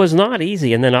 It was not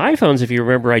easy. And then iPhones, if you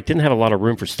remember, I didn't have a lot of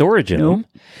room for storage in them.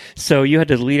 So you had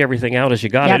to delete everything out as you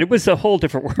got it. It was a whole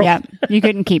different world. Yep. You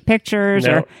couldn't keep pictures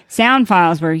or sound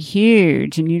files were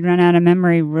huge, and you'd run out of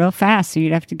memory real fast. So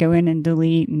you'd have to go in and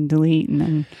delete. And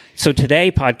then. So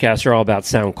today podcasts are all about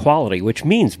sound quality, which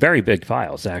means very big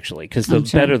files, actually, because the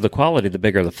better the quality, the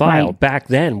bigger the file. Right. Back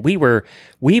then,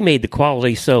 we made the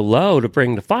quality so low to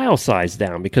bring the file size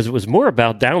down, because it was more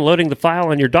about downloading the file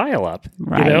on your dial-up.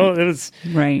 Right.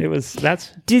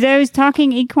 Do those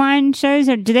talking equine shows,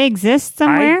 or do they exist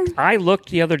somewhere? I looked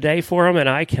the other day for them, and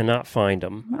I cannot find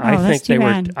them. Oh, I think they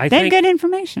were. They're good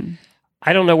information.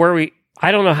 I don't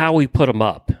know how we put them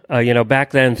up.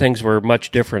 Back then things were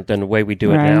much different than the way we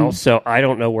do it now. So I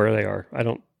don't know where they are. I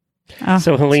don't.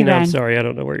 So Helena, I'm sorry, I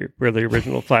don't know where the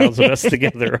original files of us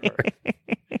together are.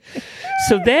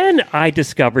 So then I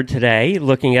discovered today,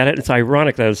 looking at it, it's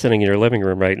ironic that I was sitting in your living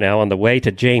room right now on the way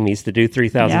to Jamie's to do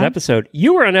 3,000 episode.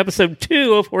 You were on episode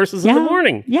 2 of Horses in the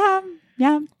Morning. Yeah.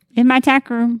 In my tack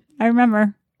room, I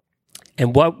remember.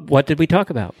 And what did we talk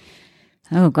about?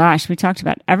 Oh gosh, we talked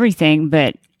about everything,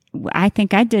 but I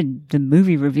think I did the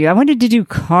movie review. I wanted to do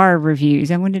car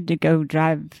reviews. I wanted to go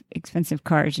drive expensive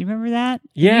cars. You remember that?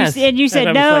 Yes. And you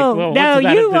said, no,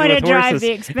 you want to drive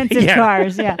the expensive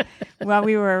cars. Yeah. While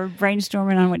we were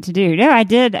brainstorming on what to do. No, I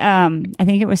did. I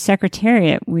think it was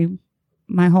Secretariat.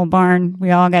 My whole barn,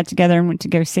 we all got together and went to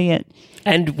go see it.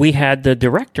 And we had the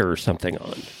director or something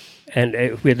on. And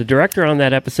we had the director on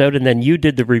that episode, and then you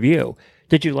did the review.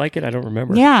 Did you like it? I don't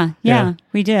remember. Yeah,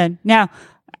 we did. Now,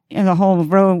 the whole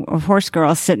row of horse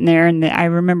girls sitting there, and I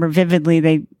remember vividly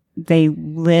they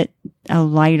lit a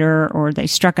lighter or they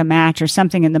struck a match or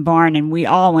something in the barn, and we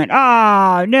all went,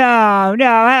 "Oh no,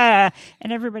 no!"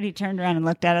 And everybody turned around and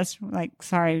looked at us like,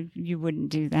 "Sorry, you wouldn't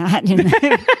do that in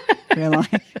real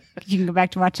life. You can go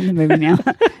back to watching the movie now."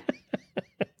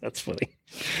 That's funny.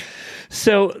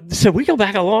 So we go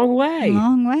back a long way.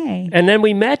 Long way. And then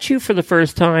we met you for the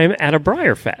first time at a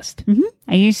Briar Fest. Mm-hmm.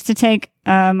 I used to take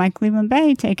my Cleveland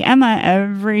Bay, take Emma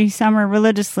every summer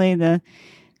religiously. The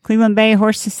Cleveland Bay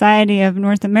Horse Society of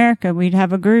North America, we'd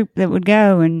have a group that would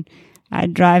go, and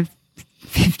I'd drive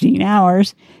 15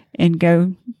 hours and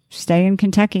go stay in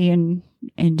Kentucky and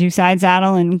do side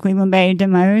saddle and Cleveland Bay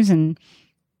demos. And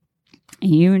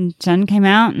you and Jen came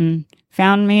out and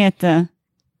found me at the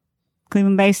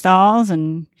Cleveland Bay stalls,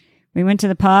 and we went to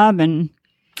the pub, and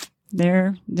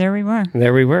there we were.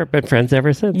 There we were. Been friends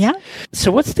ever since. Yeah.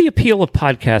 So what's the appeal of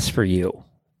podcasts for you?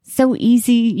 So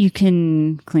easy. You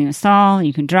can clean a stall,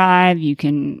 you can drive, you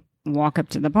can walk up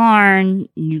to the barn,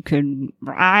 you could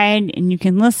ride, and you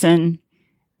can listen.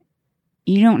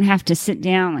 You don't have to sit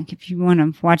down. Like if you want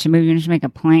to watch a movie, you just make a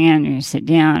plan, you sit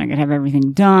down, I could have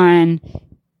everything done,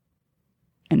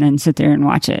 and then sit there and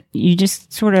watch it. You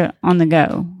just sort of on the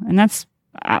go. And that's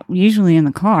usually in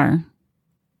the car,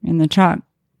 in the truck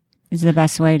is the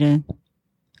best way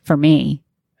for me.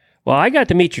 Well, I got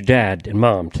to meet your dad and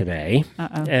mom today.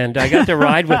 Uh-oh. And I got to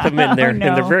ride with them in their in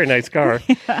their very nice car.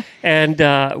 Yeah.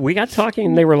 And we got talking,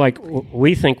 and they were like,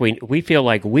 we feel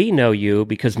like we know you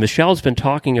because Michelle's been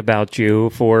talking about you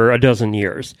for a dozen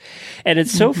years. And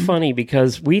it's so funny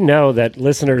because we know that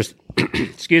listeners,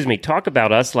 talk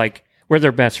about us like we're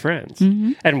their best friends,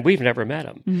 and we've never met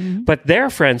them. But their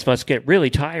friends must get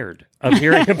really tired of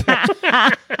hearing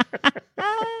about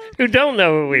who don't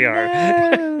know who we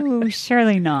are. No,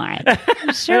 surely not.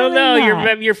 Surely I don't know.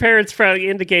 not. Your parents probably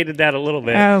indicated that a little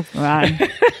bit. Oh,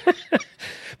 God.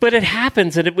 But it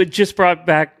happens, and it would just brought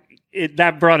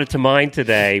it to mind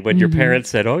today when your parents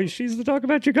said, "Oh, she used to talk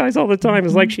about you guys all the time."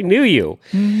 It's like she knew you.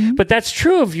 But that's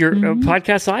true of your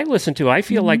podcasts I listen to. I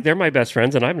feel like they're my best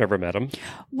friends, and I've never met them.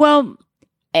 Well,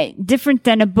 different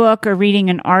than a book or reading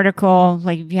an article,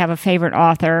 like if you have a favorite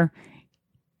author.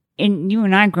 And you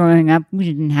and I growing up, we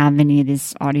didn't have any of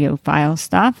this audiophile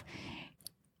stuff.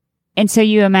 And so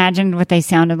you imagined what they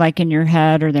sounded like in your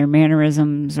head or their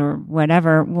mannerisms or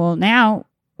whatever. Well, now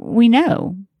we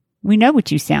know. We know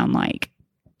what you sound like.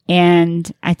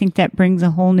 And I think that brings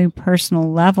a whole new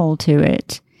personal level to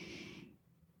it.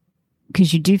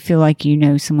 Because you do feel like you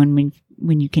know someone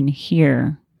when you can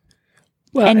hear.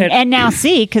 Well, and now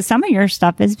see, because some of your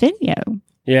stuff is video.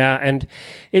 Yeah, and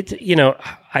it's,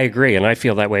 I agree, and I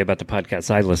feel that way about the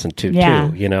podcasts I listen to, too,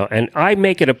 and I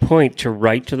make it a point to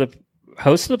write to the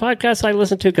hosts of the podcasts I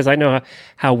listen to, because I know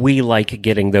how we like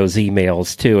getting those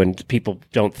emails, too, and people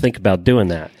don't think about doing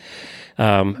that.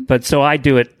 But so I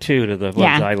do it, too, to the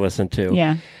ones I listen to.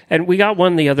 Yeah. And we got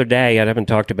one the other day, I haven't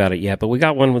talked about it yet, but we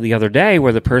got one the other day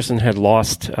where the person had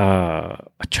lost a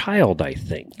child, I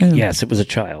think. Ooh. Yes, it was a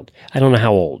child. I don't know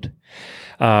how old.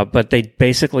 But they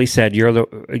basically said,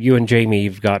 you and Jamie,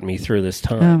 you've gotten me through this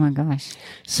time. Oh, my gosh.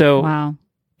 So, wow.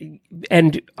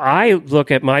 And I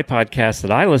look at my podcasts that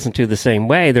I listen to the same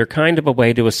way. They're kind of a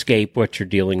way to escape what you're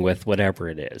dealing with, whatever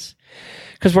it is.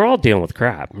 Because we're all dealing with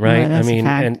crap, right? Yeah, I mean,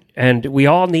 and we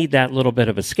all need that little bit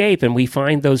of escape, and we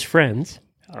find those friends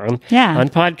on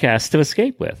podcasts to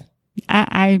escape with.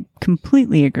 I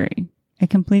completely agree.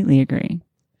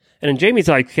 And in Jamie's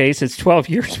case, it's 12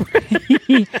 years.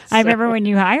 I remember when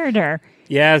you hired her.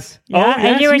 Yes. Yeah. Oh, yes,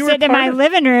 and you were sitting in my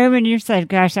living room and you said,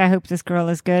 "Gosh, I hope this girl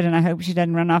is good and I hope she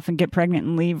doesn't run off and get pregnant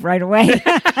and leave right away."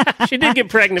 She did get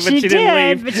pregnant, but she didn't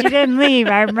leave. But she didn't leave.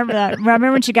 I remember that. I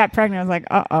remember when she got pregnant, I was like,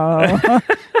 uh-oh.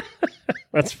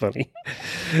 That's funny.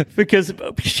 Because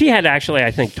she had actually,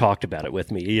 I think, talked about it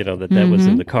with me, that was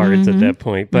in the cards at that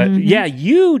point. But yeah,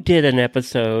 you did an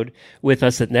episode with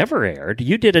us that never aired.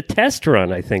 You did a test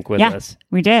run, I think, with us.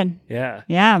 We did. Yeah.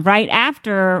 Yeah, right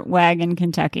after WEC in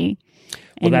Kentucky.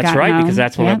 Well, that's right, because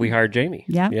that's when we hired Jamie.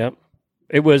 Yeah. Yep.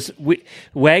 It was,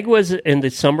 WEG was in the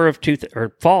summer of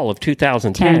fall of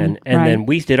 2010, and then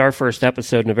we did our first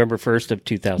episode November 1st of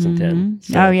 2010.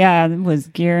 So. Oh, yeah, it was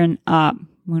gearing up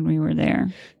when we were there.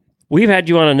 We've had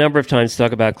you on a number of times to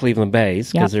talk about Cleveland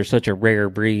Bays, because they're such a rare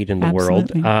breed in the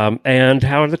world. And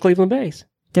how are the Cleveland Bays?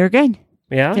 They're good.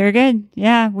 Yeah? They're good.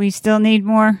 Yeah, we still need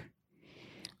more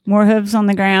hooves on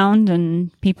the ground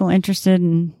and people interested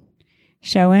in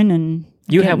showing and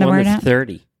you have one that's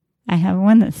 30. I have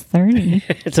one that's 30.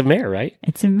 It's a mare, right?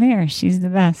 It's a mare. She's the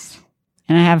best.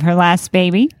 And I have her last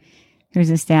baby, who's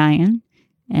a stallion.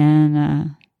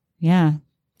 And,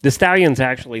 The stallion's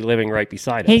actually living right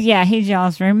beside us. He's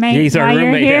y'all's roommate. He's our while you're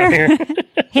roommate here. down here.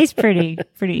 He's pretty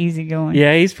easygoing.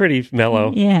 Yeah, he's pretty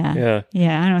mellow. Yeah.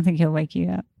 I don't think he'll wake you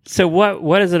up. So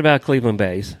what is it about Cleveland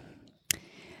Bays?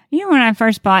 When I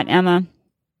first bought Emma,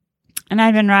 and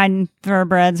I'd been riding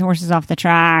thoroughbreds, horses off the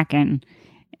track, and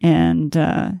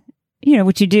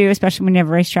what you do, especially when you have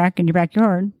a racetrack in your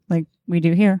backyard, like we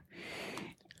do here.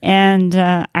 And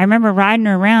I remember riding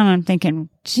her around, and I'm thinking,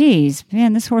 geez,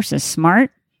 man, this horse is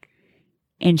smart,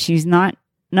 and she's not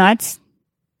nuts.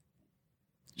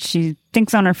 She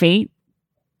thinks on her feet,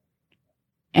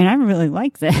 and I really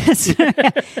like this.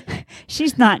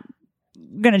 She's not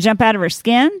going to jump out of her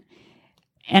skin.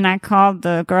 And I called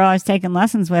the girl I was taking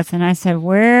lessons with, and I said,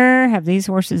 where have these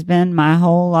horses been my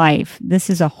whole life?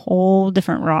 This is a whole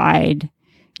different ride.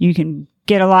 You can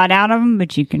get a lot out of them,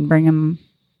 but you can bring them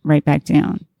right back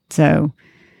down. So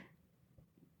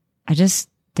they just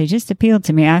appealed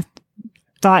to me. I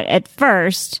thought at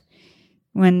first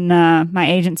when my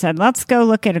agent said, let's go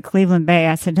look at a Cleveland Bay,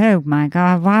 I said, oh my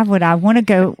God, why would I want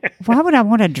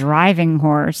a driving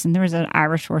horse? And there was an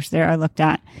Irish horse there I looked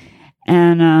at,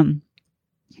 and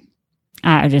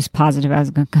I was just positive I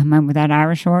was going to come home with that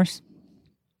Irish horse.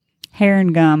 Hair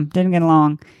and gum. Didn't get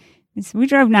along. So we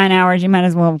drove 9 hours. You might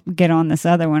as well get on this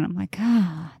other one. I'm like,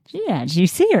 yeah, did you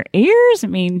see her ears? I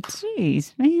mean,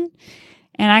 geez, man.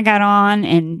 And I got on,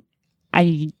 and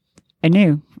I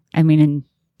knew. I mean,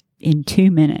 in 2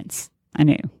 minutes, I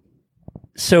knew.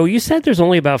 So you said there's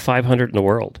only about 500 in the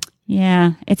world.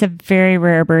 Yeah, it's a very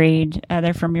rare breed.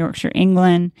 They're from Yorkshire,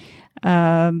 England.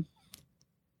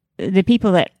 The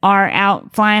people that are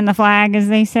out flying the flag, as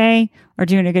they say, are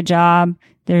doing a good job.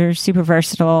 They're super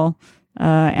versatile.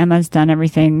 Emma's done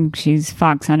everything. She's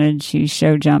fox hunted. She's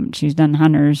show jumped. She's done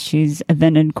hunters. She's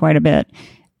evented quite a bit.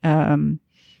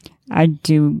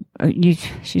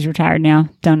 She's retired now.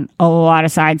 Done a lot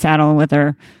of side saddle with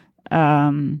her.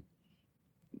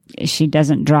 She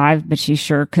doesn't drive, but she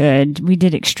sure could. We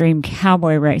did extreme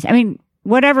cowboy race. I mean,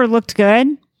 whatever looked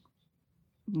good,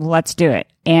 let's do it.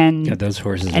 And God, those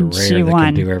horses are rare that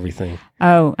can do everything.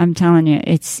 Oh, I'm telling you,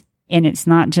 it's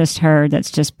not just her.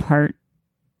 That's just part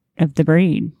of the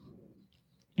breed.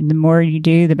 And the more you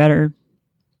do, the better,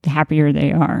 the happier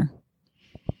they are.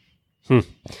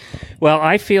 Well,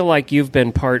 I feel like you've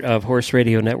been part of Horse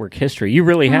Radio Network history. You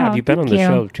really have. You've been on the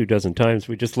show 24 times.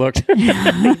 We just looked.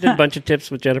 You did a bunch of tips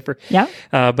with Jennifer. Yeah.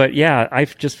 But yeah, I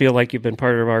just feel like you've been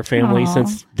part of our family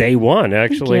since day one,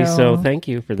 actually. So thank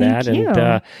you for that. Thank you.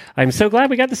 And I'm so glad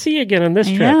we got to see you again on this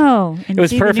trip. Know. It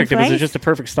was perfect. It was just a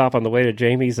perfect stop on the way to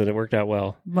Jamie's, and it worked out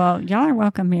well. Well, y'all are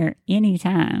welcome here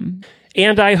anytime.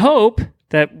 And I hope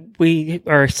that we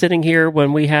are sitting here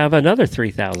when we have another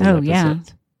 3,000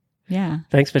 episodes. Yeah.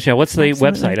 Thanks, Michelle. What's the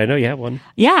website? I know you have one.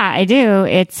 Yeah, I do.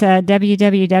 It's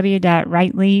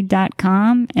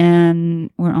www.rightlead.com, and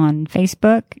we're on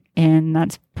Facebook, and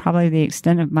that's probably the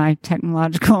extent of my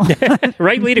technological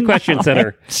Right Lead Equestrian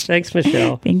Center. Thanks,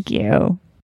 Michelle. Thank you.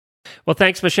 Well,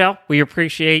 thanks, Michelle. We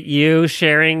appreciate you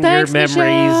sharing your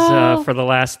memories for the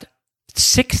last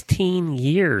 16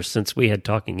 years since we had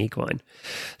Talking Equine.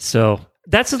 So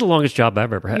that's the longest job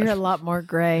I've ever had. You're a lot more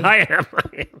gray. I am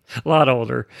a lot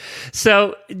older.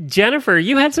 So, Jennifer,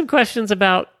 you had some questions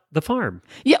about the farm.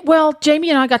 Yeah, well,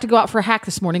 Jamie and I got to go out for a hack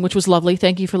this morning, which was lovely.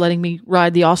 Thank you for letting me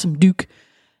ride the awesome Duke.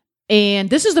 And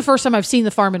this is the first time I've seen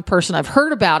the farm in person. I've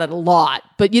heard about it a lot,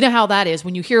 but you know how that is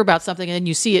when you hear about something and then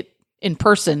you see it in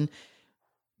person.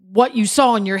 What you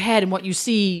saw in your head and what you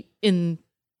see in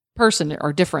person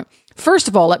are different. First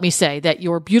of all, let me say that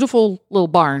your beautiful little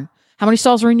barn. How many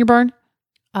stalls are in your barn?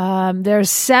 There's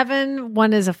 7.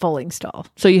 One is a foaling stall.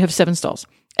 So you have 7 stalls.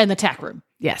 And the tack room.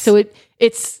 Yes. So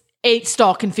it's 8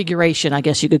 stall configuration, I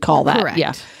guess you could call that. Correct.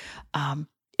 Yeah.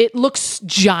 It looks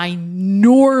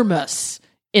ginormous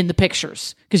in the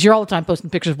pictures because you're all the time posting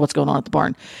pictures of what's going on at the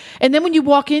barn. And then when you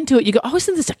walk into it, you go, oh,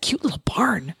 isn't this a cute little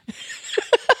barn?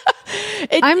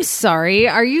 I'm sorry.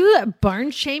 Are you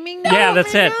barn shaming? Yeah,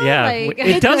 that's it. Yeah.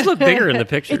 It does look bigger in the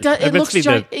picture. It does. It looks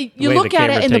you look at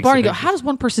it in the barn and you go, how does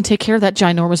one person take care of that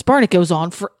ginormous barn? It goes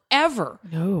on forever.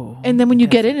 No. And then when you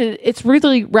get in it, it's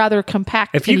really rather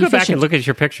compact. If you go efficient. back and look at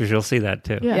your pictures, you'll see that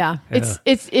too. Yeah.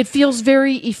 It feels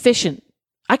very efficient.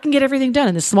 I can get everything done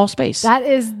in this small space. That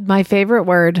is my favorite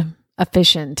word,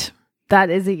 efficient. That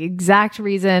is the exact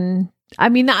reason. I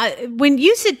mean, when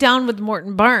you sit down with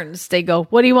Morton Barnes, they go,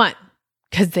 what do you want?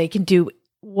 Because they can do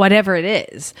whatever it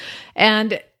is.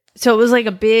 And so it was like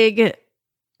a big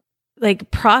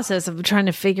process of trying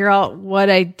to figure out what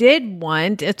I did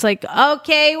want. It's like,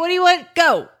 okay, what do you want?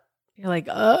 Go. You're like,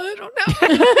 I don't know.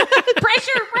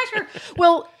 pressure.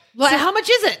 Well, how much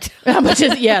is it? How much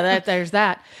is it? Yeah, there's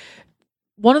that.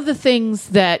 one of the things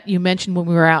that you mentioned when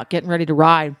we were out getting ready to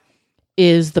ride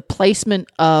is the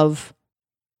placement of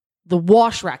the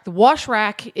wash rack. The wash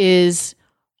rack is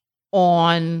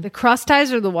on The cross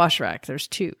ties or the wash rack? There's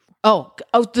two. Oh,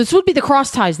 this would be the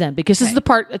cross ties then, because this is the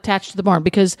part attached to the barn,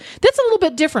 because that's a little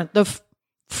bit different. The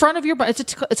front of your barn,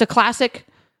 it's a classic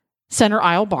center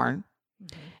aisle barn.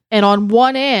 And on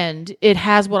one end, it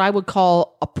has what I would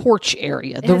call a porch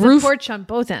area. It has a porch on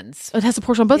both ends. It has a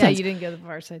porch on both ends. Yeah, you didn't go to the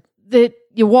far side. That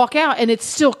you walk out and it's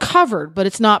still covered, but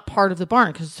it's not part of the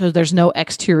barn so there's no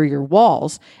exterior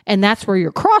walls. And that's where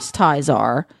your cross ties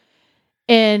are.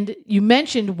 And you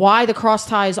mentioned why the cross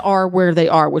ties are where they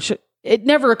are, which it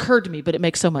never occurred to me, but it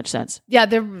makes so much sense. Yeah,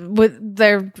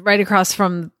 they're right across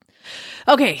from.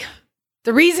 Okay,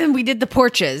 the reason we did the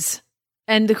porches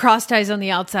and the cross ties on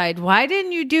the outside. Why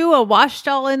didn't you do a wash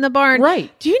stall in the barn?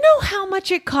 Right. Do you know how much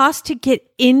it costs to get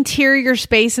interior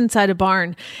space inside a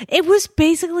barn? It was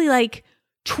basically like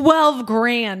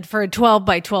 $12,000 for a 12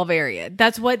 by 12 area.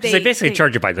 That's what they basically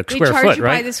charge you by the square foot, right? They charge you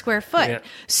by the square foot. Yeah.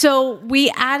 So we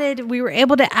were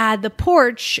able to add the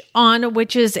porch on,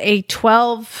 which is a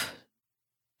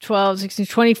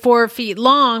 24 feet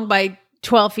long by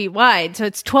 12 feet wide. So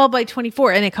it's 12 by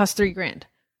 24 and it costs $3,000.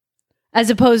 As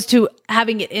opposed to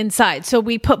having it inside. So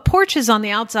we put porches on the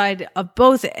outside of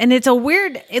both. And it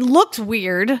looks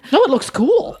weird. No, it looks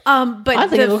cool. But I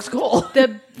think it looks cool.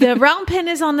 The round pen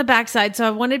is on the backside. So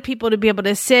I wanted people to be able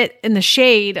to sit in the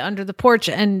shade under the porch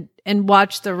and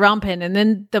watch the round pen. And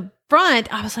then the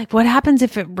front, I was like, what happens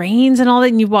if it rains and all that?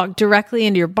 And you walk directly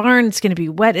into your barn, it's going to be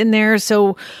wet in there.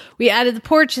 So we added the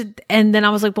porch, and then I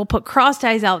was like, we'll put cross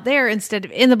ties out there instead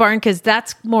of in the barn, because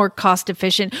that's more cost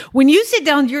efficient. When you sit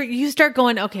down, you start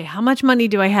going, okay, how much money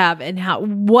do I have, and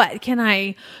what can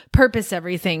I purpose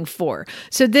everything for?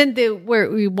 So then where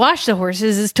we wash the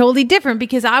horses is totally different,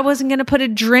 because I wasn't going to put a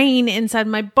drain inside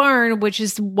my barn, which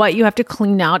is what you have to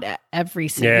clean out every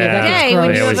single day.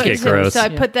 They always get gross. So I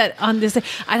put that on this, and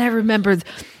I remember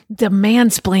the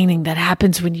mansplaining that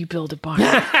happens when you build a barn.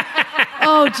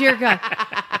 Oh, dear God.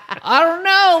 I don't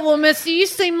know. Well, Missy, you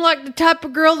seem like the type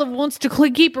of girl that wants to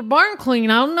keep her barn clean.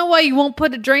 I don't know why you won't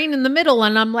put a drain in the middle.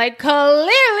 And I'm like,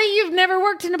 clearly you've never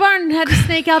worked in a barn and had to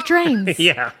snake out drains.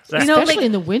 Yeah. Especially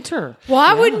in the winter.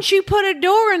 Why wouldn't you put a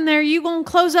door in there? You going to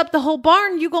close up the whole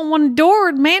barn? You going to want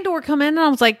a man door come in? And I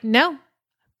was like, no,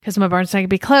 because my barn's not going to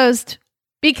be closed.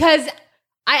 Because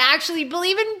I actually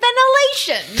believe in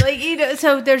ventilation.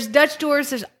 So there's Dutch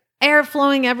doors, there's air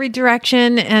flowing every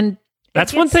direction, and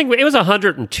that's one thing. It was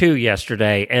 102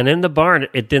 yesterday, and in the barn,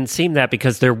 it didn't seem that,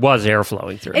 because there was air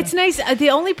flowing through. It's nice. The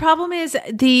only problem is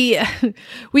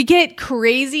we get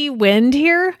crazy wind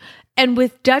here, and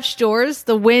with Dutch doors,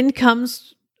 the wind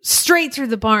comes straight through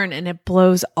the barn, and it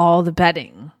blows all the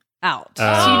bedding out.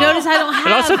 So you notice I don't have.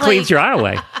 It also cleans your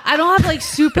aisleway. I don't have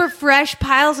super fresh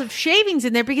piles of shavings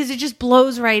in there, because it just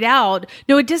blows right out.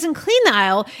 No, it doesn't clean the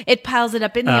aisle. It piles it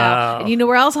up in the aisle. And you know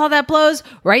where else all that blows?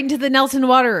 Right into the Nelson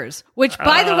Waterers, which,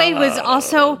 by the way, was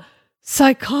also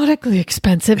psychotically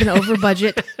expensive and over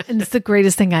budget. And it's the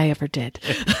greatest thing I ever did.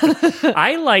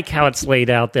 I like how it's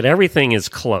laid out, that everything is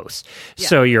close. Yeah.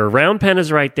 So your round pen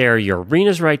is right there. Your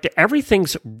arena's right there.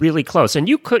 Everything's really close. And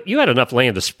you had enough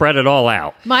land to spread it all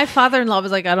out. My father-in-law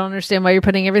was like, I don't understand why you're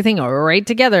putting everything right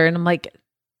together. And I'm like,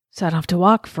 so I don't have to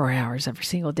walk 4 hours every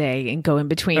single day and go in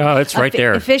between. Oh, it's right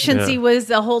there. Efficiency was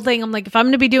the whole thing. I'm like, if I'm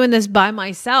going to be doing this by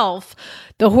myself,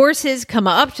 the horses come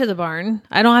up to the barn.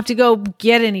 I don't have to go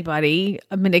get anybody.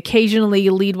 I mean, occasionally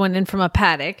you lead one in from a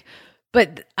paddock,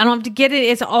 but I don't have to get it.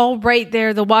 It's all right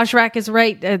there. The wash rack is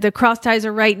right. The cross ties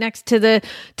are right next to the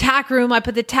tack room. I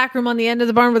put the tack room on the end of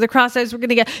the barn where the cross ties were going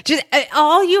to get. Just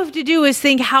all you have to do is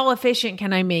think, how efficient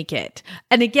can I make it?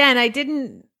 And again, I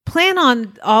didn't plan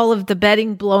on all of the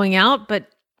bedding blowing out, but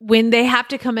when they have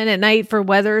to come in at night for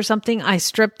weather or something, I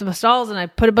strip the stalls and I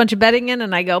put a bunch of bedding in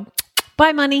and I go,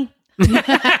 bye money. That's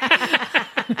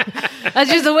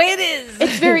just the way it is.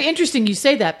 It's very interesting you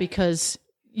say that, because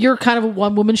you're kind of a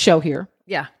one-woman show here.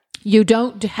 Yeah. You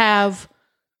don't have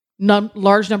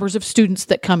large numbers of students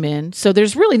that come in, so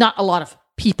there's really not a lot of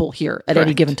people here at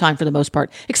any given time for the most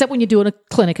part, except when you do a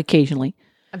clinic occasionally.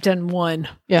 I've done one.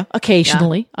 Yeah,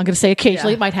 occasionally. Yeah. I'm going to say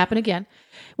occasionally. Yeah. It might happen again,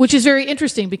 which is very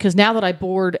interesting, because now that I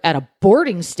board at a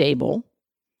boarding stable,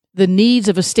 the needs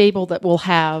of a stable that will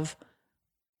have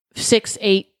 6,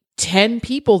 8, 10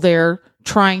 people there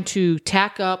trying to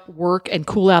tack up, work, and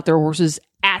cool out their horses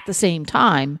at the same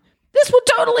time, this would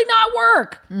totally not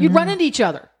work. Mm-hmm. You'd run into each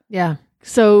other. Yeah.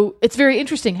 So it's very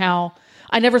interesting how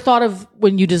I never thought of,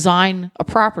 when you design a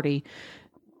property,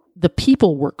 the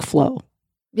people workflow.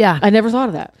 Yeah. I never thought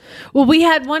of that. Well, we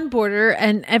had one boarder,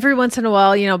 and every once in a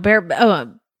while,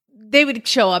 they would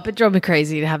show up. It drove me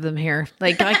crazy to have them here.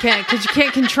 Like, I can't, because you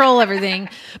can't control everything.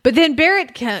 But then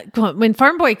Barrett, when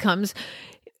Farm Boy comes,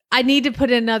 I need to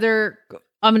put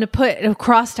I'm going to put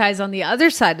cross ties on the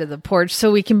other side of the porch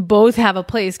so we can both have a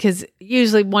place, because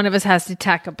usually one of us has to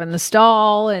tack up in the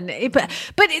stall. But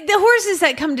the horses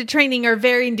that come to training are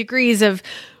varying degrees of,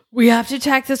 we have to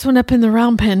tack this one up in the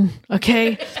round pen,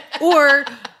 okay? Or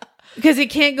because it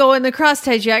can't go in the cross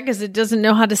ties yet because it doesn't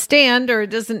know how to stand, or it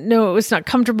doesn't know, it's not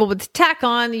comfortable with the tack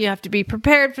on. You have to be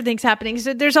prepared for things happening.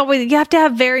 So you have to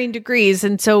have varying degrees.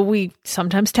 And so we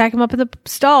sometimes tack them up in the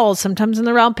stalls, sometimes in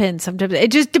the round pen, sometimes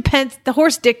it just depends. The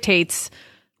horse dictates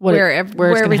where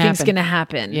everything's going to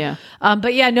happen. Yeah.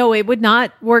 But yeah, no, it would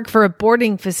not work for a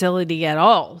boarding facility at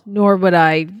all, nor would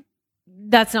I.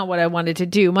 That's not what I wanted to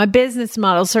do. My business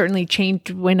model certainly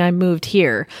changed when I moved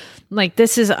here. Like,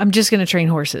 I'm just going to train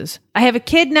horses. I have a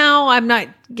kid now. I'm not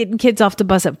getting kids off the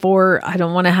bus at 4. I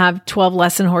don't want to have 12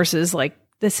 lesson horses. Like,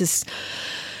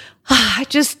 I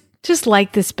just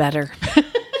like this better.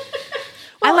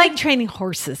 I like training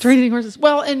horses.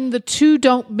 Well, and the two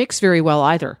don't mix very well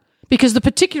either, because the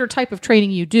particular type of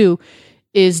training you do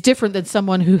is different than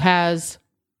someone who has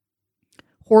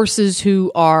horses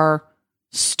who are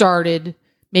started,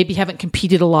 maybe haven't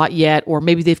competed a lot yet, or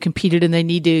maybe they've competed and they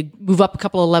need to move up a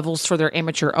couple of levels for their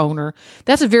amateur owner.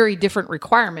 That's a very different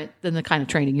requirement than the kind of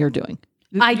training you're doing.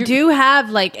 I do have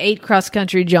like 8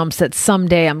 cross-country jumps that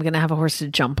someday I'm going to have a horse to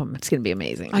jump them. It's going to be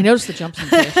amazing. I noticed the jumps.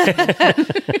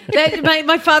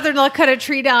 My father-in-law cut a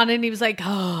tree down and he was like,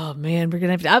 oh man, we're going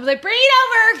to have to. I was like, bring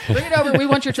it over. We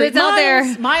want your tree. It's out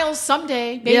there. Miles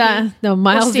someday. Maybe. Yeah. No,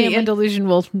 Miles the Andalusian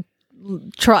will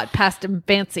trot past him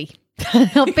fancy.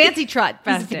 He'll fancy trot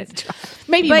past it.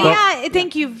 Maybe. But yeah,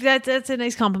 thank you. That's a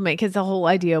nice compliment, because the whole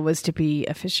idea was to be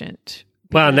efficient.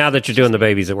 Well, now that you're doing the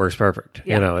babies, it works perfect.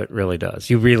 Yeah. It really does.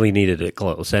 You really needed it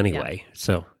close anyway. Yeah.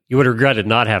 So you would have regretted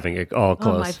not having it all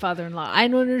close. Oh, my father-in-law. I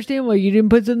don't understand why you didn't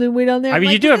put something way down there. I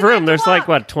mean, you do have room. There's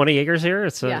 20 acres here?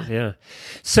 Yeah.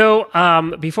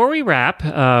 So before we wrap,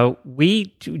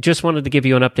 we just wanted to give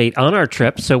you an update on our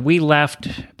trip. So we left,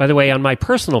 by the way, on my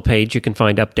personal page, you can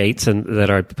find updates that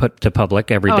are put to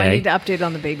public every day. I need to update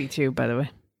on the baby too, by the way.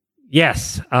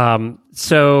 Yes.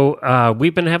 So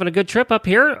we've been having a good trip up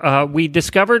here. We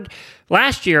discovered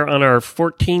last year on our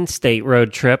 14-state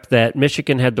road trip that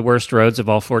Michigan had the worst roads of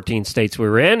all 14 states we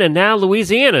were in, and now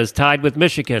Louisiana is tied with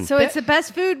Michigan. So it's the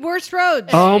best food, worst roads.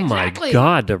 Oh, exactly. My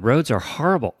God, the roads are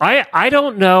horrible. I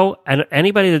don't know, and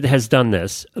anybody that has done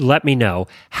this, let me know,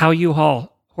 how you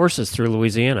haul horses through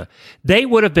Louisiana. They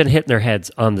would have been hitting their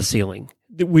heads on the ceiling.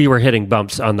 We were hitting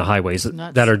bumps on the highways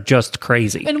that are just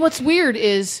crazy. And what's weird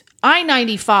is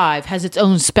I-95 has its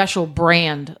own special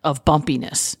brand of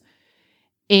bumpiness.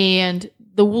 And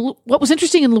what was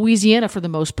interesting in Louisiana for the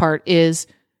most part is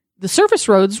the surface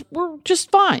roads were just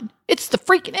fine. It's the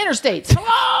freaking interstates.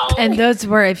 Hello! And those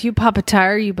were, if you pop a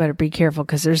tire, you better be careful,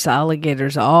 because there's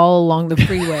alligators all along the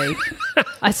freeway.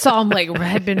 I saw them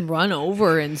had been run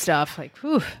over and stuff. Like,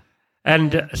 whew.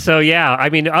 And so, yeah, I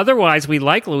mean, otherwise we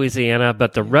like Louisiana,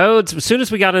 but the roads, as soon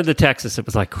as we got into Texas, it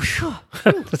was like, whew,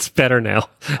 it's better now.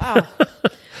 Wow.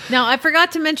 Now, I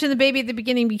forgot to mention the baby at the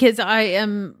beginning, because I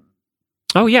am...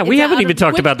 Oh, yeah, we haven't even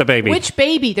talked about the baby. Which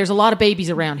baby? There's a lot of babies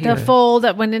around here. The foal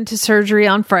that went into surgery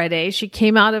on Friday. She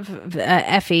came out of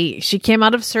Effie. She came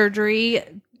out of surgery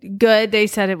good. They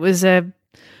said it was a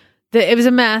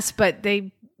mess, but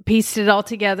they pieced it all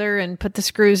together and put the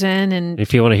screws in. And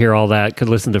if you want to hear all that, could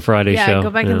listen to Friday's show. Yeah,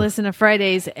 go back and listen to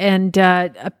Fridays. And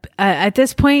at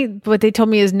this point, what they told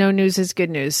me is no news is good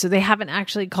news. So they haven't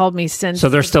actually called me since. So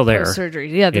they're still there.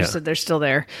 Surgery. Yeah, they're still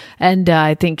there. And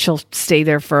I think she'll stay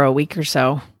there for a week or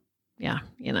so. Yeah,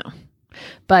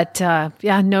 But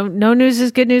no news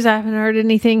is good news. I haven't heard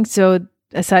anything. So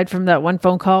aside from that one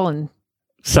phone call and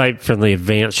aside from the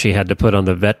advance she had to put on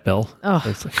the vet bill. Oh,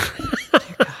 dear God.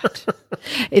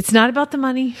 It's not about the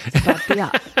money. It's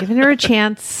about giving her a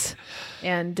chance.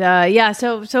 And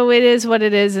so it is what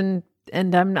it is. And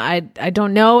I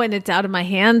don't know, and it's out of my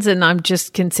hands, and I'm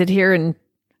just can sit here and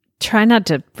try not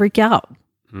to freak out.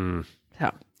 So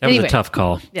that was a tough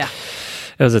call. Yeah,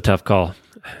 it was a tough call.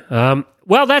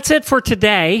 Well, that's it for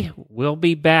today. We'll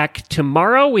be back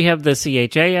tomorrow. We have the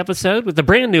CHA episode with the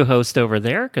brand new host over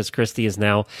there, because Christy is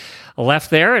now left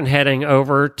there and heading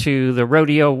over to the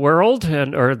rodeo world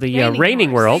or the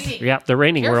reining world. Yeah, the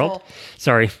reining world.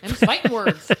 Sorry. I'm fighting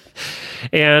words.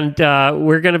 And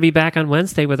we're going to be back on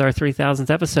Wednesday with our 3000th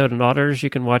episode. And auditors, you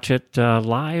can watch it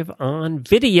live on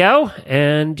video,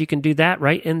 and you can do that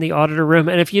right in the auditor room.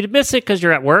 And if you miss it because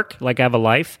you're at work, like I have a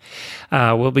life,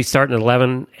 we'll be starting at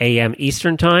 11 a.m. Eastern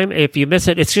Eastern time. If you miss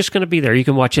it, it's just going to be there. You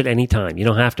can watch it anytime. You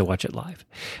don't have to watch it live.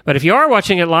 But if you are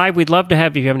watching it live, we'd love to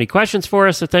have, if you have any questions for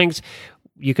us or things,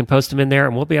 you can post them in there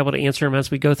and we'll be able to answer them as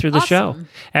we go through the show.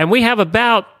 And we have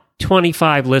about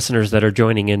 25 listeners that are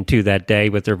joining in too that day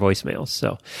with their voicemails.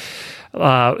 So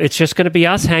it's just going to be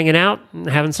us hanging out and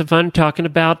having some fun talking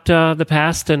about the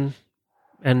past and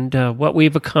what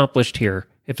we've accomplished here,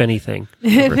 if anything,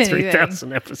 over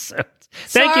 3,000 episodes.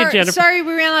 Thank you, Jennifer. Sorry,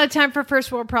 we ran out of time for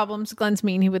first world problems. Glenn's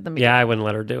mean. He wouldn't let me. Yeah, I wouldn't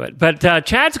let her do it. But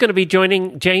Chad's going to be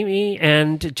joining Jamie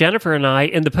and Jennifer and I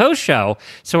in the post show.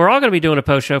 So we're all going to be doing a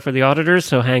post show for the auditors.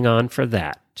 So hang on for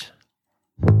that.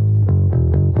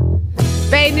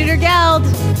 Spay Neuter Geld.